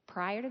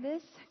 Prior to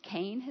this,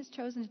 Cain has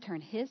chosen to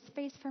turn his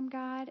face from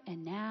God,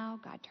 and now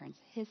God turns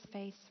his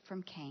face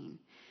from Cain.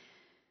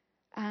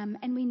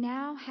 And we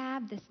now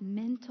have this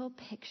mental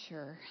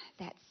picture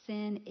that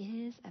sin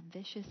is a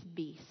vicious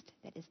beast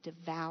that is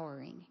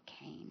devouring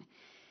Cain.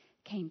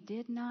 Cain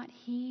did not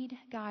heed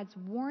God's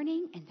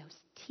warning, and those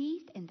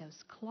teeth and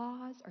those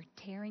claws are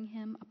tearing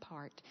him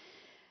apart.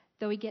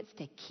 Though he gets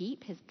to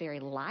keep his very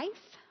life,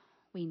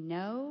 we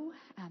know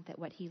that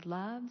what he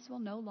loves will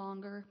no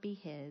longer be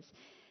his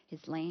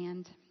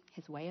land,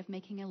 his way of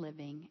making a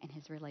living, and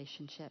his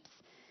relationships.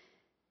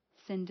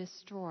 Sin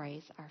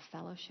destroys our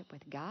fellowship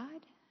with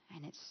God,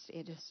 and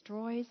it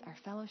destroys our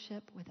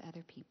fellowship with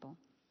other people.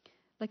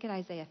 Look at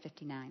Isaiah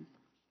 59.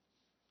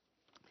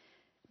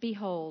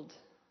 Behold,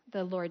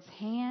 the Lord's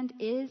hand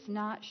is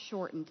not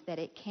shortened that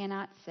it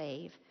cannot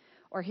save,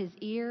 or his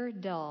ear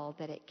dull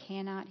that it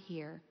cannot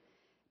hear.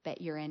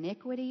 But your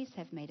iniquities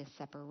have made a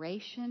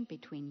separation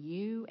between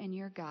you and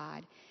your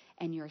God,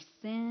 and your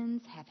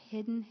sins have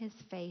hidden his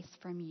face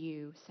from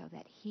you so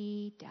that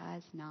he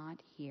does not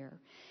hear.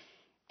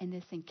 In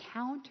this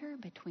encounter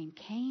between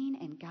Cain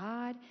and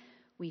God,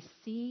 we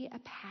see a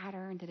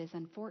pattern that is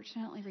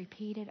unfortunately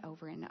repeated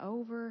over and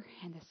over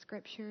in the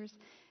scriptures.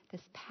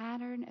 This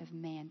pattern of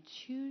man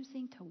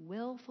choosing to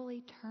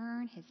willfully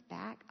turn his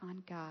back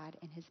on God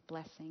and his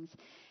blessings,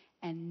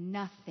 and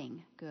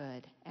nothing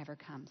good ever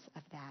comes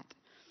of that.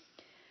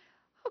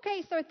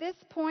 Okay, so at this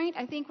point,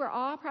 I think we're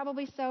all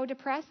probably so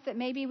depressed that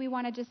maybe we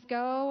want to just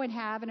go and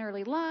have an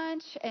early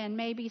lunch and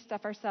maybe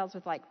stuff ourselves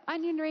with like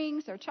onion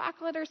rings or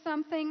chocolate or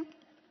something.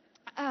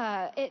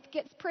 It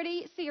gets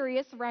pretty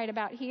serious right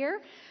about here,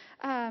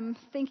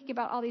 thinking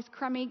about all these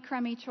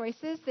crummy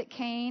choices that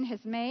Cain has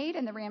made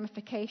and the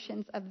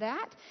ramifications of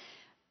that.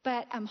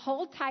 But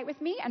hold tight with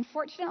me.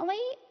 Unfortunately,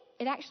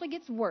 it actually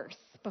gets worse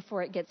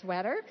before it gets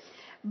wetter.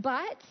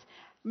 But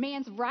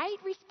man's right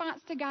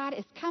response to God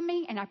is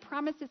coming, and I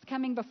promise it's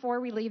coming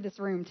before we leave this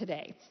room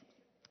today.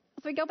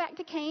 So we go back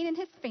to Cain and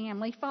his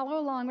family. Follow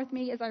along with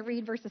me as I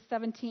read verses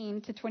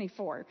 17 to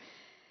 24.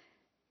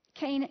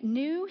 Cain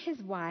knew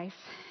his wife,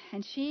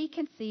 and she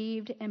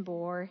conceived and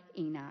bore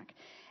Enoch.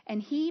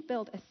 And he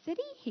built a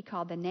city. He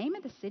called the name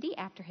of the city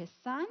after his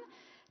son.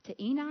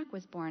 To Enoch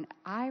was born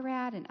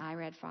Irad, and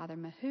Irad fathered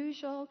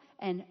Mehujael,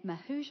 and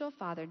Mehujael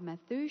fathered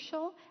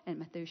Methuselah, and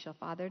Methuselah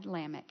fathered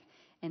Lamech.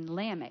 And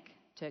Lamech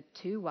took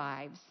 2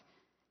 wives.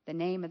 The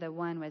name of the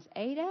one was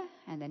Ada,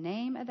 and the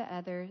name of the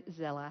other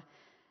Zillah.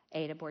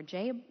 Ada bore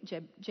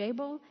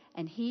Jabal,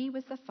 and he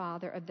was the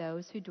father of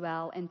those who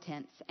dwell in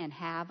tents and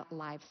have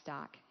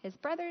livestock. His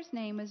brother's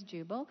name was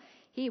Jubal.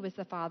 He was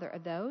the father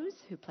of those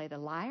who play the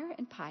lyre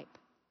and pipe.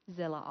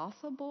 Zillah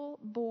also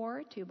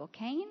bore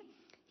Tubal-Cain.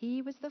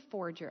 He was the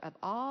forger of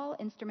all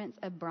instruments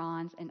of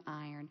bronze and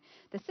iron.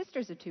 The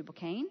sister of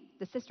Tubal-Cain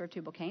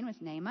was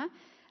Naamah.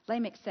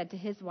 Lamech said to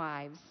his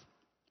wives,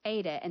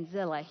 Ada and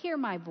Zillah, hear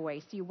my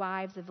voice, you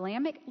wives of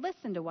Lamech.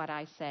 Listen to what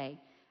I say.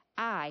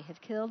 I have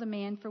killed a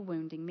man for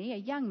wounding me, a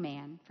young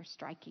man for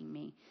striking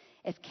me.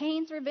 If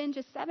Cain's revenge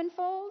is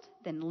 7-fold,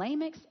 then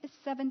Lamech's is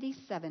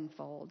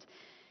 77-fold.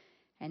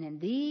 And in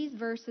these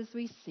verses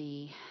we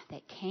see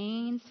that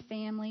Cain's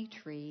family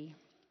tree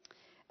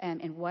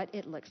and what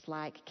it looks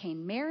like.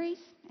 Cain marries,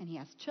 and he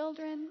has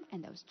children,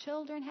 and those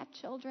children have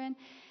children.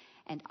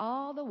 And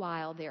all the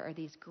while, there are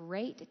these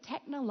great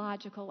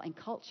technological and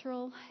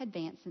cultural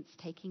advancements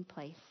taking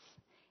place.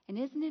 And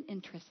isn't it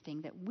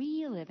interesting that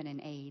we live in an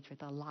age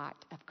with a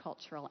lot of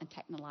cultural and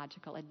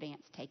technological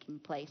advance taking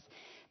place?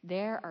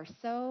 There are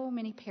so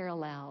many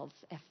parallels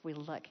if we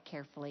look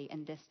carefully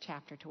in this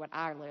chapter to what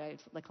our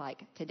lives look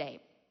like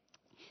today.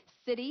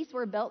 Cities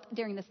were built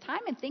during this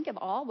time, and think of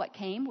all what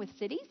came with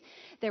cities.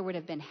 There would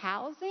have been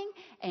housing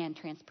and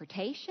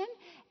transportation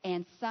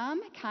and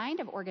some kind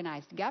of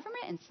organized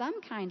government and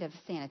some kind of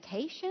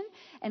sanitation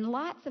and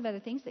lots of other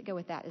things that go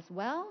with that as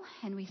well.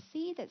 And we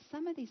see that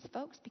some of these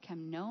folks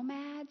become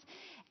nomads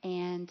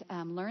and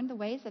learn the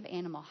ways of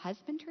animal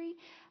husbandry.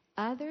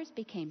 Others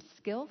became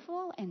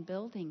skillful in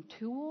building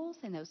tools,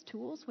 and those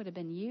tools would have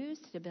been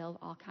used to build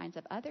all kinds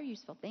of other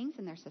useful things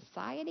in their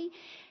society.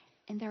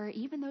 And there are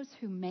even those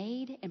who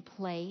made and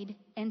played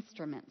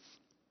instruments.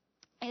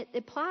 It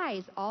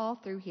applies all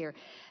through here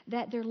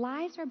that their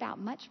lives are about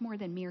much more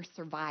than mere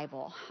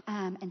survival,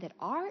 and that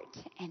art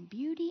and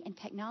beauty and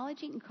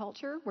technology and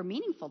culture were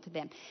meaningful to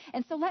them.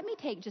 And so let me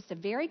take just a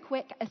very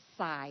quick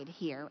aside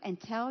here and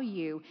tell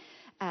you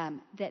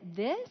that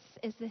this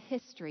is the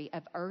history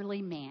of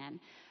early man.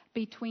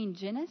 Between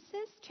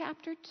Genesis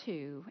chapter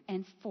 2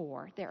 and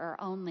 4, there are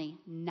only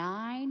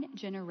 9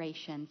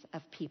 generations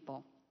of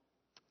people.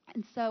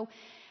 And so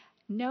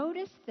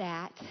notice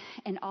that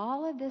in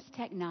all of this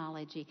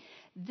technology,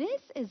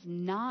 this is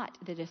not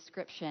the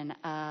description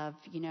of,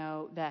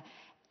 the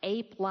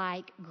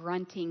ape-like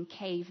grunting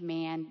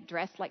caveman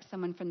dressed like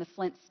someone from the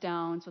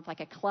Flintstones with like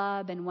a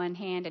club in one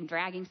hand and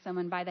dragging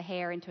someone by the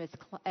hair into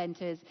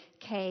his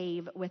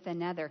cave with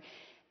another.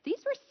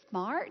 These were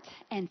smart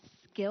and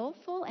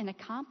skillful and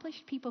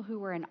accomplished people who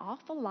were an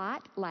awful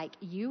lot like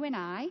you and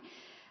I.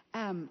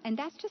 And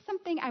that's just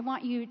something I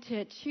want you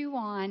to chew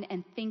on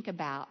and think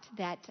about,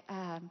 that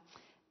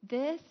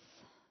this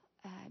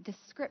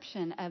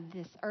description of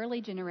this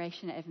early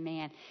generation of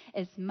man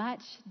is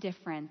much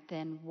different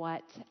than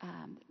what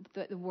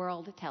the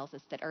world tells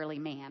us that early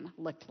man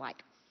looked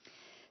like.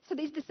 So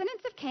these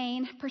descendants of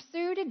Cain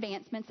pursued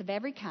advancements of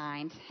every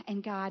kind,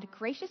 and God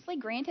graciously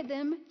granted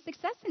them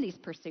success in these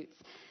pursuits.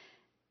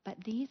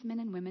 But these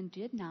men and women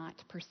did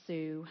not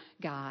pursue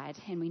God,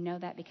 and we know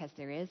that because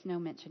there is no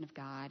mention of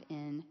God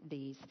in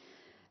these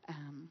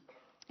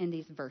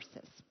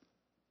verses.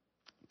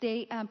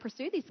 They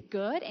pursue these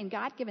good and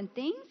God-given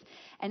things,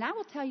 and I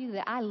will tell you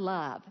that I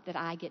love that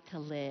I get to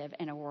live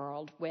in a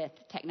world with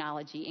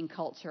technology and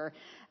culture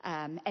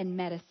and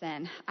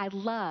medicine. I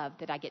love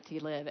that I get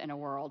to live in a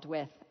world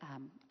with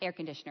air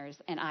conditioners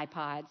and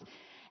iPods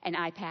and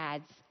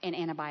iPads and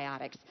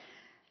antibiotics.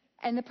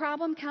 And the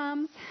problem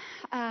comes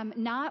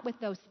not with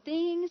those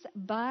things,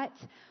 but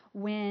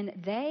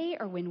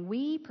when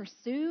we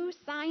pursue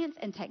science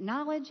and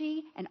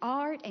technology and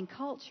art and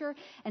culture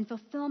and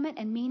fulfillment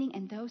and meaning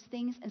in those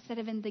things instead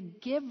of in the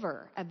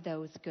giver of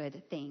those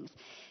good things.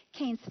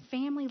 Cain's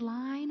family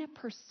line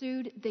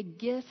pursued the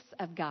gifts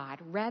of God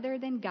rather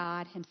than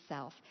God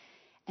himself,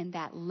 and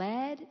that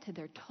led to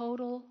their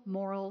total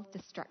moral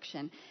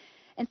destruction.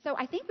 And so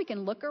I think we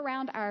can look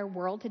around our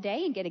world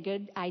today and get a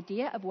good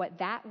idea of what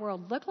that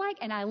world looked like.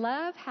 And I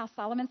love how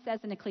Solomon says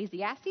in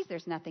Ecclesiastes,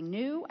 there's nothing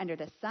new under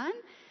the sun.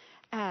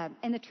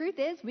 And the truth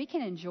is, we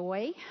can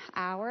enjoy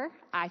our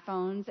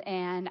iPhones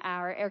and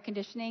our air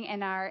conditioning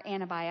and our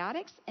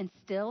antibiotics and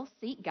still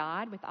seek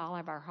God with all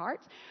of our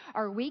hearts.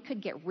 Or we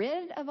could get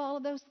rid of all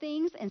of those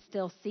things and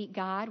still seek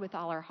God with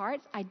all our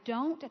hearts. I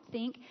don't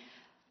think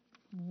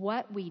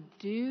what we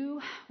do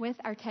with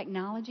our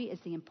technology is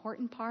the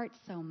important part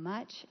so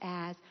much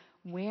as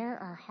where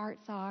our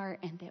hearts are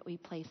and that we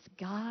place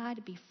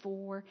God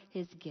before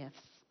his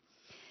gifts.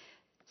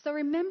 So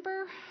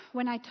remember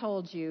when I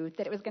told you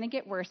that it was going to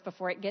get worse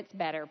before it gets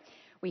better?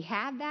 We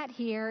have that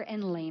here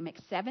in Lamech.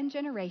 7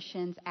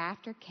 generations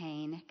after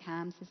Cain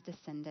comes his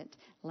descendant,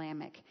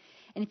 Lamech.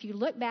 And if you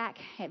look back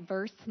at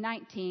verse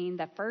 19,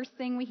 the first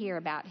thing we hear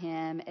about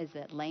him is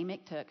that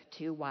Lamech took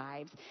 2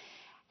 wives.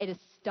 It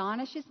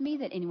astonishes me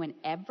that anyone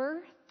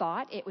ever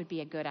thought it would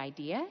be a good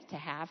idea to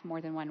have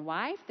more than 1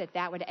 wife,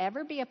 that would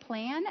ever be a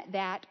plan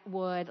that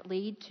would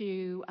lead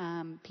to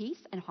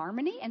peace and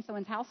harmony in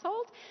someone's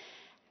household.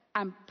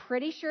 I'm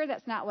pretty sure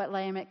that's not what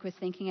Lamech was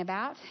thinking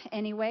about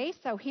anyway.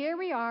 So here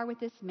we are with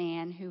this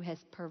man who has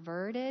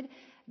perverted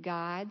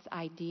God's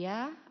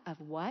idea of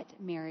what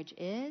marriage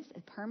is,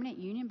 a permanent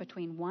union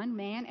between 1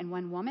 man and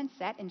 1 woman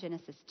set in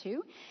Genesis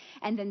 2.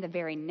 And then the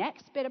very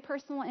next bit of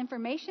personal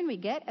information we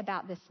get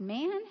about this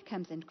man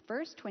comes in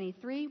verse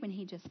 23 when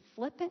he just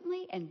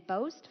flippantly and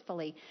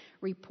boastfully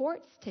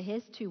reports to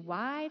his 2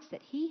 wives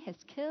that he has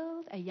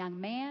killed a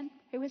young man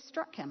who has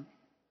struck him.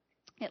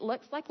 It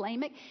looks like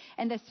Lamech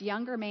and this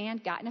younger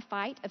man got in a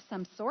fight of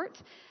some sort.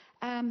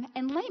 And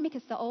Lamech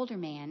is the older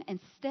man.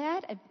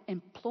 Instead of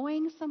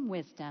employing some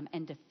wisdom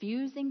and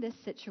diffusing this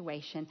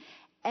situation,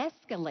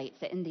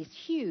 escalates it in these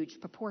huge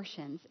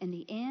proportions. In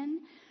the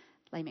end,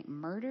 Lamech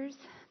murders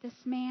this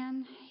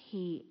man.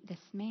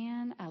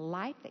 A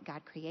life that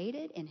God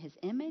created in his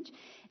image,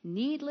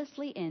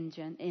 needlessly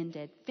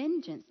ended,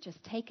 vengeance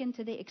just taken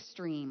to the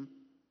extreme.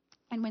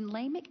 And when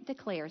Lamech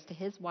declares to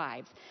his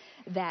wives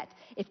that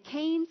if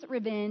Cain's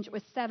revenge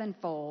was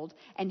 7-fold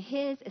and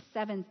his is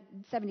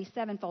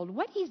 77-fold,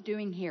 what he's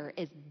doing here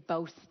is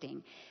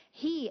boasting.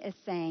 He is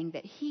saying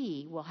that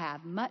he will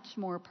have much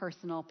more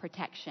personal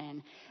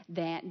protection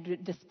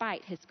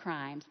despite his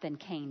crimes than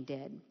Cain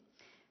did.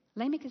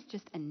 Lamech is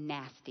just a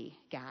nasty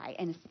guy.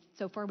 And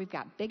so far we've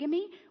got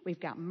bigamy, we've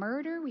got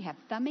murder, we have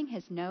thumbing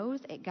his nose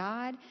at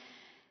God.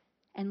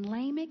 And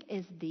Lamech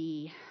is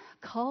the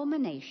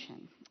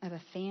culmination of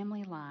a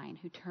family line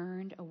who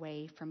turned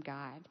away from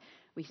God.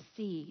 We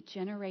see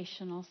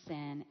generational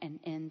sin and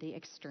in the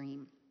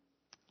extreme.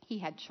 He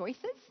had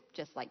choices,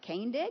 just like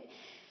Cain did.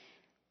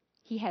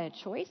 He had a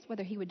choice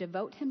whether he would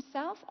devote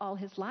himself all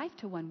his life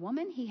to 1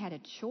 woman. He had a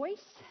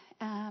choice,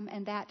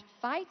 and that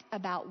fight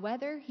about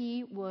whether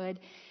he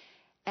would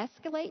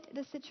escalate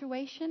the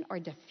situation or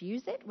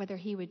diffuse it, whether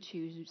he would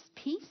choose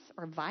peace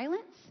or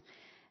violence,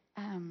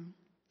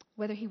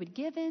 whether he would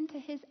give in to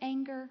his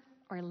anger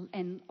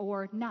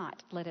or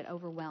not let it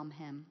overwhelm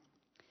him.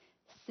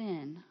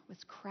 Sin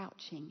was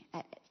crouching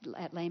at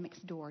Lamech's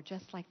door,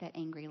 just like that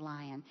angry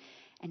lion.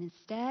 And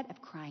instead of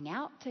crying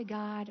out to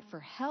God for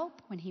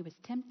help when he was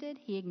tempted,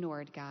 he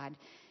ignored God.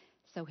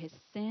 So his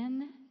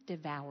sin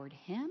devoured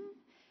him,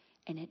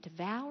 and it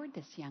devoured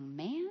this young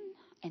man.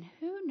 And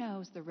who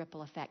knows the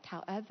ripple effect,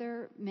 how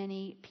other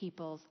many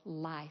people's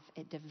life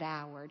it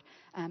devoured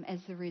as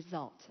the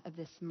result of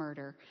this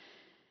murder.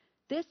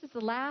 This is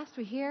the last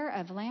we hear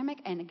of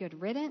Lamech, and a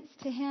good riddance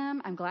to him.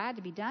 I'm glad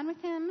to be done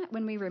with him.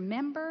 When we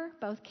remember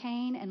both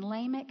Cain and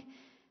Lamech,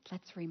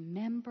 let's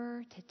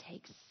remember to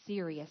take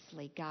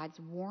seriously God's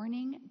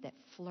warning that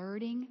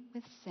flirting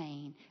with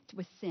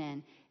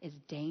sin is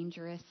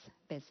dangerous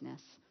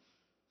business.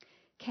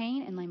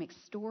 Cain and Lamech's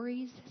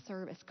stories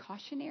serve as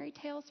cautionary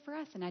tales for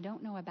us, and I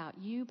don't know about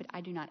you, but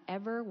I do not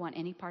ever want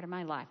any part of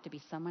my life to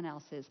be someone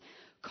else's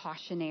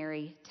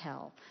cautionary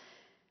tale.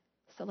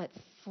 So let's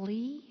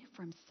flee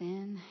from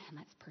sin and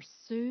let's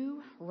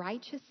pursue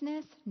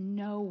righteousness,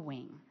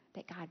 knowing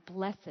that God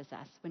blesses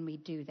us when we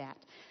do that.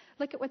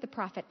 Look at what the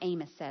prophet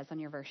Amos says on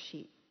your verse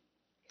sheet.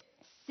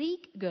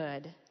 Seek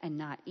good and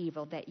not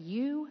evil, that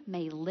you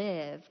may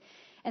live,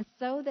 and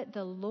so that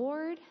the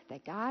Lord, the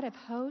God of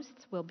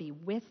hosts, will be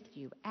with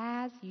you,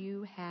 as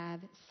you have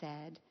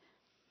said.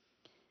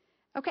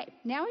 Okay,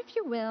 now if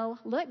you will,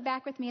 look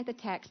back with me at the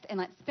text, and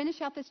let's finish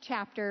out this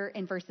chapter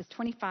in verses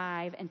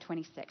 25 and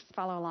 26.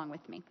 Follow along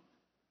with me.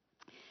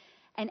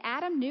 And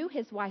Adam knew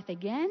his wife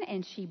again,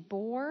 and she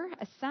bore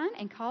a son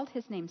and called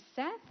his name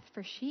Seth,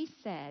 for she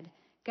said,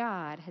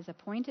 God has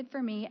appointed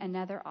for me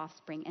another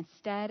offspring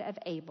instead of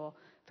Abel,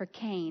 for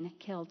Cain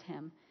killed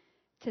him.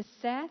 To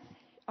Seth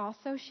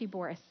also she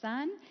bore a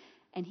son,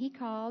 and he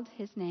called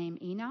his name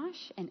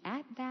Enosh, and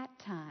at that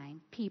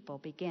time people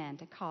began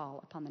to call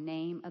upon the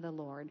name of the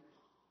Lord.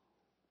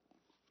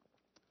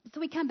 So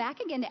we come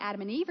back again to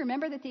Adam and Eve.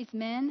 Remember that these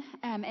men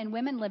and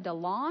women lived a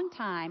long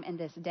time in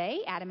this day.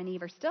 Adam and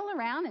Eve are still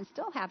around and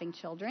still having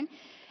children.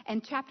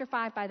 And chapter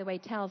 5, by the way,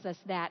 tells us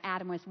that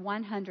Adam was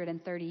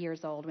 130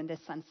 years old when this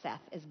son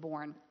Seth is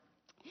born.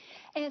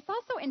 And it's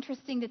also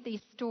interesting that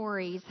these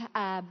stories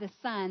of the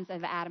sons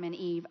of Adam and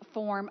Eve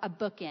form a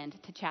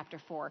bookend to chapter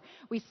 4.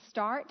 We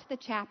start the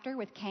chapter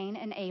with Cain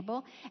and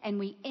Abel, and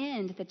we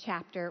end the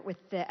chapter with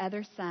the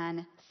other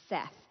son,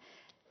 Seth.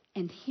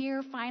 And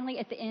here, finally,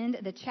 at the end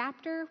of the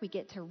chapter, we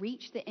get to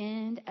reach the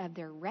end of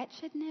their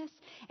wretchedness,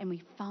 and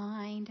we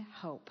find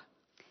hope.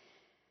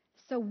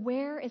 So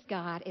where is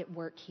God at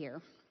work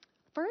here?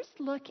 First,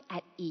 look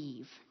at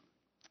Eve.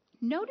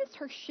 Notice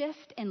her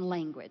shift in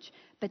language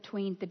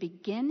between the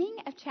beginning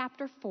of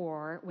chapter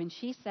 4, when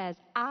she says,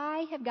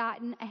 I have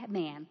gotten a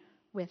man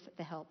with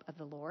the help of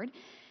the Lord,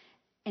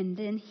 and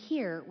then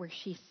here where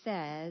she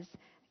says,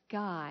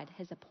 God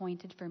has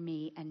appointed for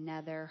me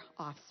another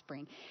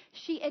offspring.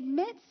 She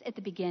admits at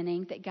the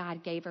beginning that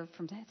God gave her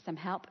some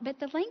help, but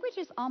the language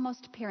is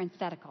almost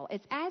parenthetical.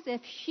 It's as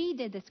if she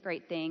did this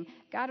great thing.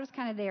 God was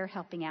kind of there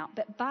helping out.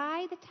 But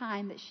by the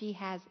time that she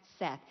has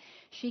Seth,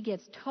 she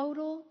gives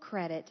total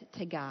credit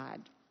to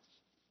God.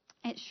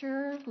 It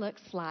sure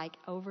looks like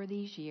over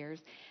these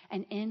years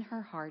and in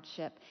her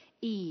hardship,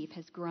 Eve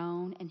has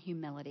grown in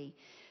humility.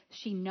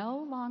 She no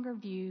longer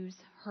views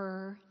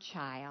her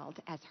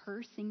child as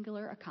her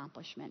singular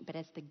accomplishment, but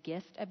as the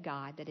gift of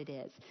God that it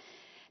is.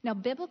 Now,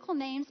 biblical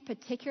names,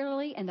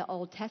 particularly in the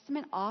Old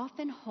Testament,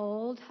 often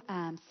hold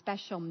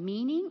special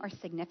meaning or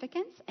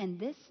significance, and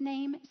this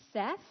name,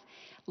 Seth,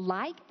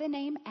 like the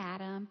name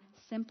Adam,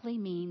 simply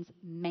means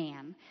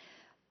man.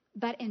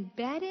 But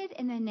embedded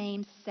in the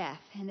name Seth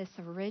in this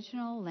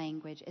original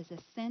language is a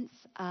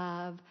sense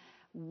of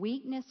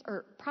weakness,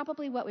 or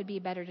probably what would be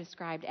better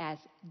described as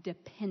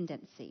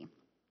dependency.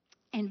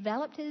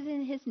 Enveloped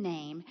in his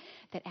name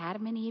that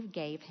Adam and Eve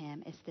gave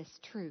him is this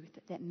truth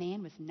that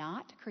man was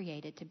not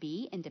created to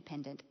be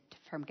independent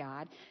from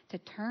God, to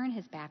turn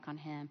his back on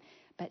him,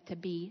 but to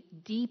be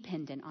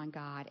dependent on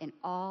God in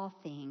all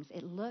things.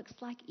 It looks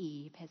like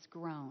Eve has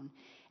grown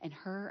in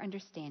her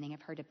understanding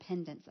of her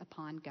dependence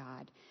upon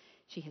God.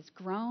 She has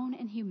grown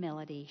in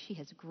humility. She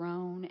has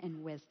grown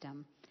in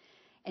wisdom.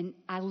 And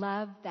I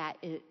love that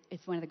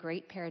it's one of the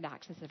great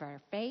paradoxes of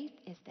our faith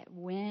is that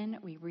when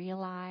we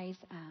realize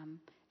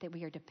that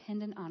we are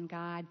dependent on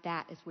God,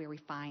 that is where we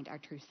find our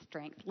true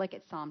strength. Look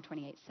at Psalm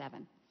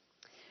 28:7.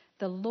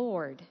 The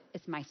Lord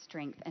is my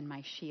strength and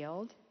my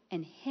shield.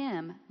 In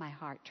him my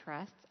heart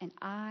trusts, and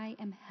I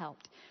am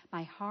helped.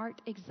 My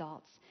heart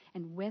exalts,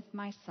 and with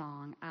my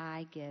song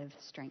I give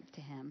strength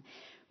to him.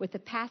 With the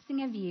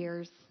passing of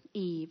years,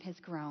 Eve has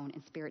grown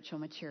in spiritual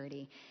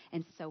maturity.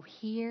 And so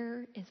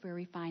here is where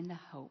we find the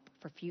hope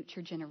for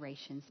future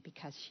generations,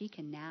 because she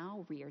can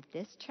now rear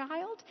this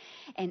child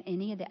and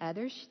any of the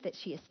others that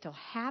she is still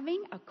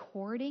having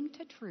according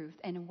to truth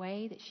in a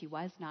way that she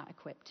was not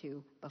equipped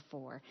to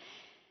before.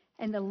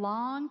 And the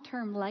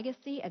long-term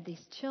legacy of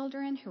these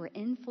children who are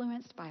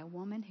influenced by a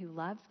woman who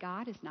loves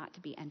God is not to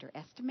be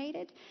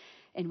underestimated.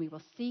 And we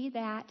will see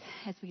that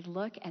as we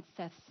look at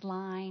Seth's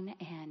line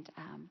and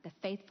the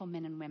faithful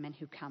men and women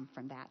who come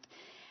from that.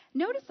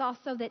 Notice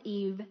also that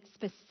Eve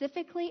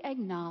specifically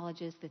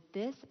acknowledges that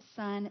this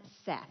son,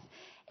 Seth,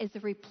 is a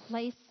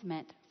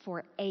replacement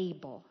for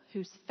Abel,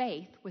 whose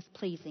faith was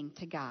pleasing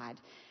to God.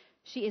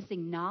 She is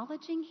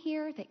acknowledging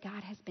here that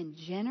God has been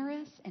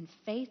generous and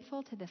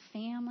faithful to the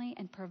family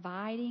and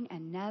providing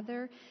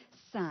another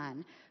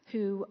son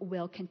who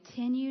will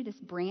continue this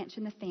branch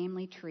in the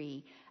family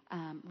tree,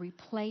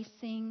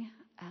 replacing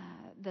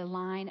the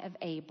line of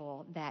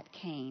Abel that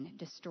Cain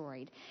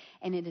destroyed.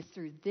 And it is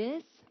through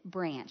this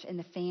branch in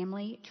the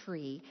family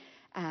tree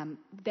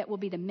that will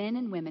be the men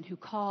and women who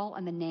call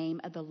on the name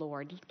of the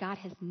Lord. God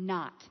has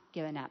not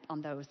given up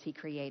on those he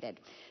created.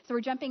 So we're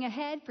jumping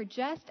ahead for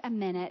just a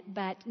minute,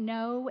 but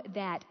know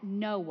that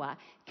Noah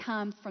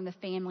comes from the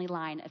family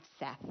line of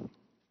Seth.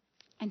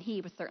 And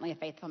he was certainly a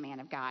faithful man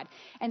of God.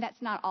 And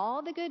that's not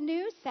all the good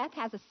news. Seth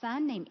has a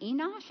son named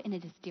Enosh, and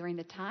it is during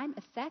the time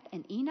of Seth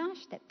and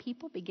Enosh that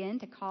people begin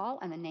to call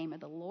on the name of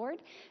the Lord.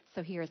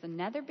 So here's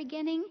another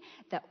beginning,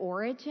 the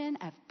origin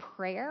of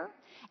prayer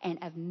and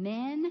of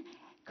men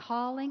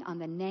calling on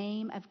the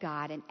name of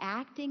God and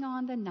acting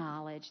on the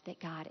knowledge that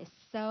God is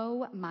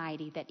so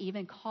mighty that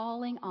even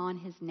calling on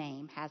his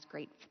name has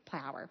great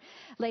power.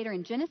 Later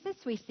in Genesis,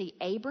 we see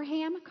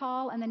Abraham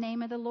call on the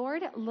name of the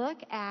Lord. Look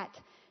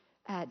at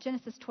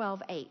Genesis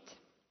 12:8.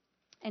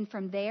 And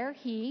from there,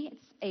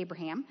 it's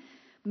Abraham,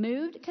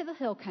 moved to the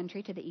hill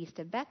country to the east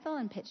of Bethel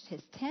and pitched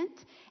his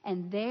tent,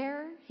 and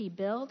there he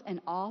built an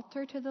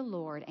altar to the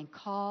Lord and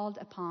called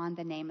upon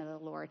the name of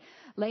the Lord.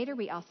 Later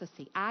we also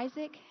see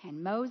Isaac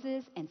and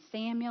Moses and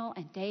Samuel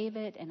and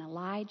David and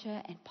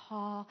Elijah and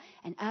Paul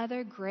and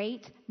other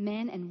great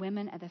men and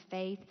women of the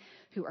faith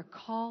who are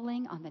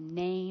calling on the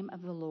name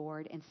of the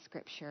Lord in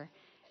Scripture.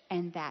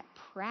 And that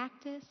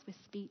practice with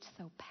speech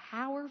so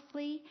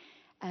powerfully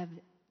of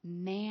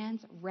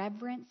man's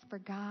reverence for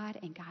God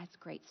and God's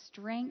great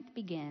strength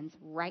begins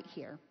right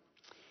here.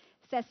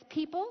 It says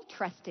people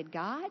trusted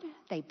God,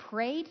 they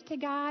prayed to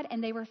God,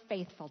 and they were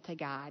faithful to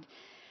God.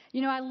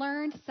 You know, I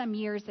learned some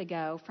years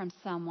ago from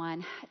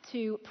someone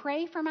to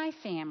pray for my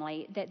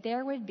family that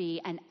there would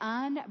be an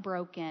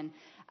unbroken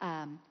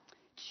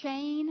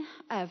chain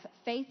of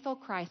faithful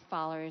Christ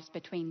followers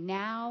between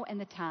now and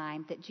the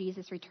time that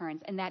Jesus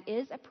returns. And that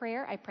is a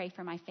prayer I pray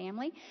for my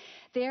family.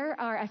 There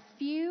are a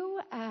few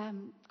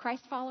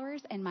Christ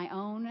followers in my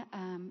own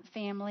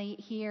family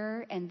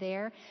here and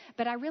there,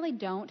 but I really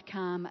don't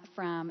come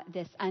from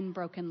this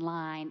unbroken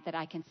line that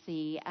I can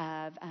see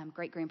of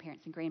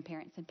great-grandparents and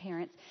grandparents and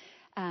parents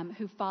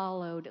who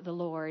followed the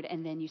Lord,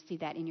 and then you see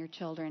that in your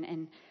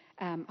children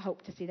and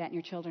hope to see that in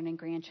your children and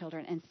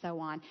grandchildren and so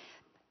on.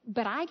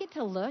 But I get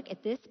to look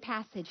at this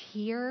passage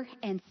here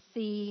and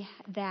see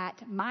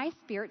that my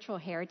spiritual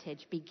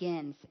heritage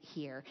begins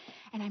here.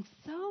 And I'm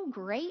so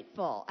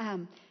grateful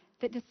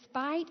that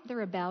despite the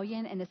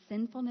rebellion and the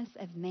sinfulness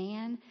of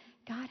man,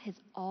 God has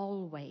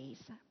always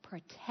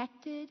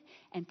protected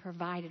and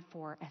provided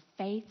for a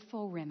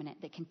faithful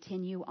remnant that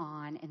continue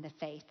on in the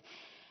faith.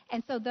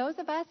 And so those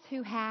of us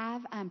who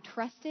have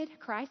trusted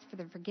Christ for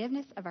the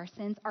forgiveness of our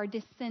sins are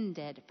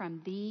descended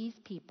from these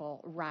people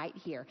right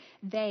here.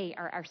 They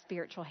are our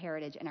spiritual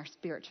heritage and our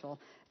spiritual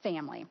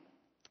family.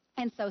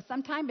 And so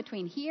sometime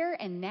between here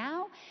and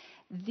now,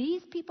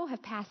 these people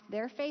have passed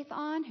their faith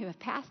on, who have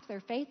passed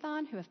their faith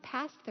on, who have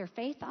passed their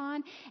faith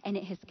on, and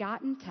it has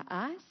gotten to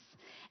us.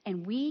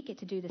 And we get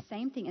to do the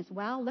same thing as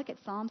well. Look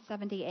at Psalm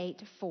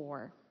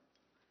 78:4.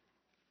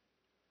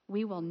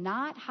 We will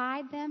not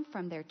hide them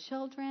from their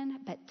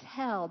children, but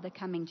tell the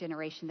coming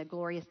generation the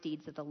glorious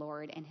deeds of the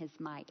Lord and his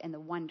might and the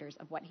wonders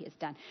of what he has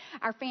done.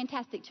 Our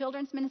fantastic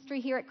children's ministry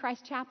here at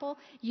Christ Chapel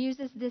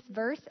uses this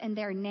verse in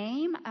their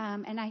name,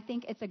 and I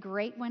think it's a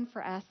great one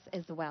for us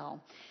as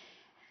well.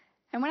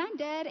 And when I'm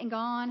dead and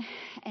gone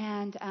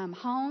and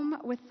home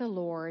with the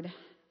Lord,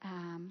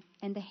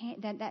 and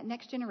that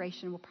next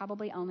generation will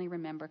probably only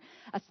remember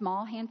a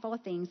small handful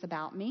of things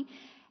about me.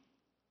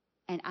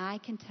 And I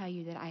can tell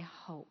you that I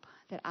hope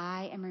that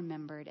I am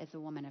remembered as a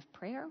woman of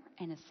prayer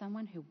and as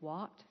someone who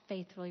walked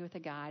faithfully with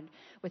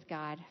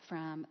God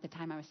from the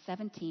time I was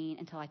 17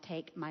 until I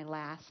take my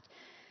last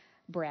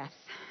breath.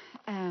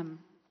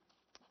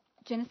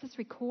 Genesis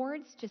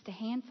records just a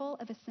handful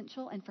of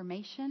essential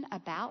information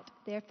about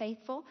their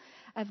faithful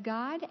of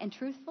God, and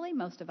truthfully,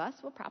 most of us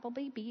will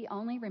probably be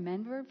only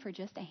remembered for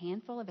just a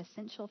handful of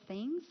essential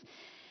things.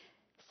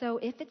 So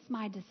if it's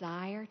my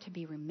desire to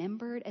be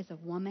remembered as a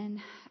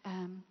woman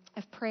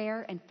of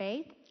prayer and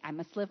faith, I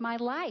must live my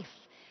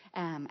life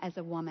as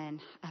a woman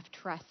of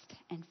trust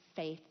and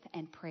faith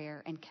and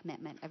prayer and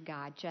commitment of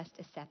God, just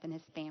as Seth and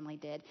his family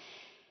did.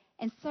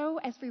 And so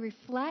as we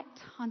reflect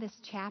on this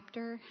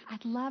chapter,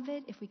 I'd love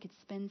it if we could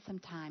spend some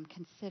time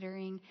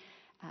considering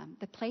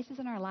the places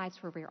in our lives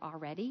where we're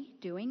already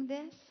doing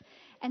this,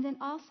 and then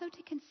also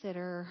to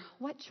consider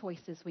what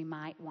choices we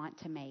might want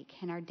to make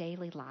in our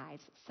daily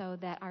lives so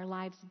that our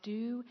lives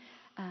do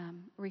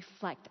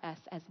reflect us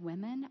as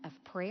women of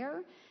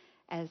prayer,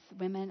 as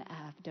women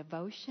of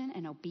devotion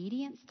and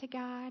obedience to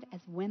God, as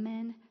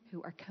women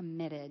who are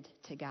committed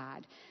to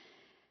God.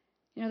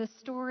 You know, the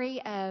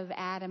story of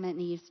Adam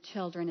and Eve's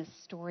children is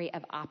a story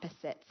of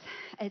opposites.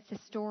 It's a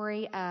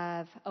story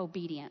of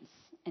obedience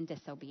and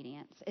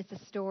disobedience. It's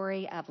a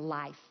story of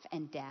life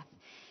and death.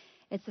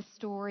 It's a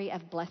story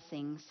of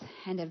blessings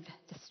and of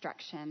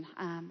destruction.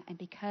 And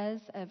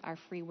because of our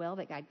free will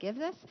that God gives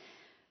us,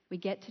 we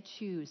get to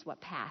choose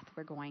what path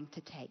we're going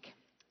to take.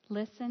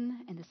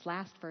 Listen in this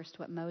last verse to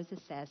what Moses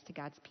says to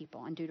God's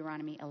people in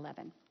Deuteronomy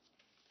 11.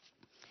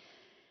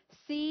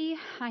 See,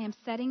 I am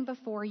setting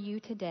before you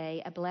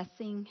today a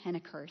blessing and a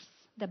curse.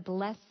 The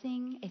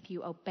blessing if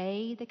you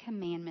obey the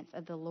commandments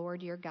of the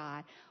Lord your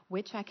God,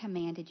 which I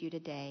commanded you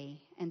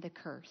today, and the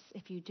curse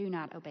if you do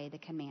not obey the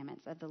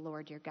commandments of the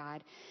Lord your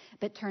God,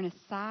 but turn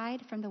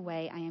aside from the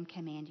way I am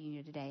commanding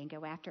you today and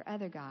go after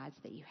other gods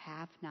that you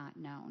have not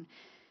known.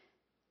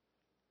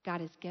 God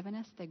has given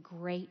us the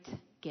great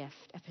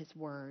gift of his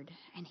word,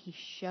 and he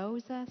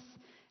shows us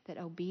that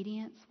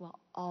obedience will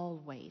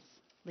always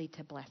lead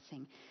to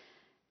blessing.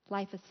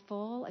 Life is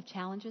full of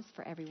challenges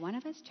for every one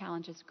of us,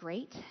 challenges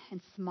great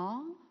and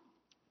small,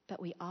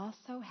 but we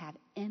also have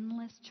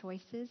endless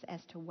choices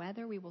as to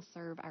whether we will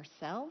serve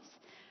ourselves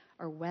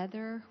or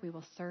whether we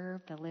will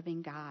serve the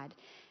living God.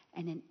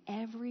 And in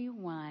every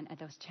one of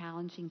those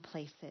challenging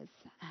places,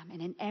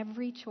 and in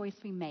every choice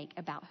we make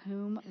about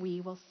whom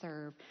we will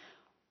serve,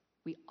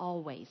 we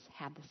always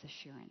have this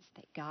assurance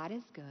that God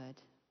is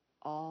good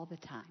all the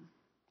time,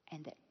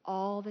 and that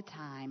all the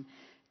time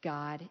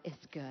God is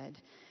good.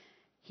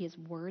 He is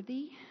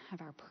worthy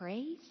of our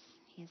praise.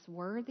 He is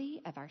worthy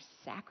of our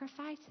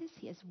sacrifices.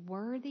 He is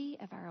worthy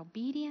of our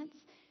obedience.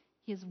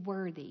 He is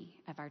worthy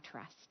of our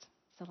trust.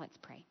 So let's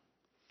pray.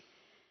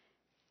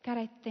 God,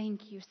 I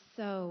thank you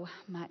so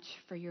much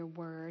for your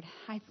word.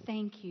 I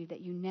thank you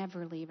that you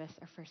never leave us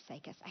or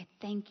forsake us. I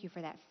thank you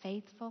for that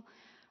faithful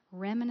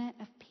remnant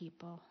of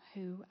people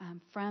who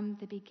from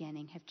the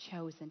beginning have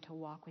chosen to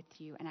walk with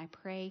you. And I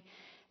pray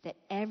that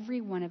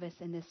every one of us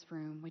in this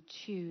room would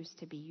choose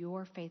to be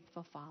your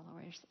faithful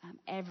followers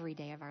every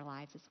day of our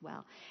lives as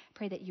well. I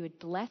pray that you would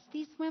bless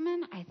these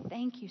women. I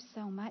thank you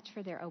so much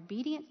for their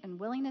obedience and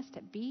willingness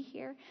to be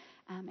here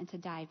and to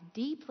dive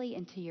deeply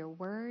into your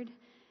word.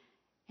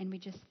 And we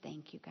just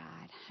thank you,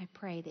 God. I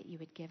pray that you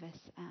would give us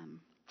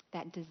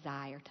that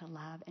desire to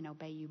love and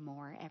obey you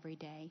more every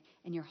day.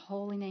 In your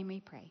holy name we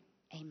pray.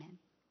 Amen.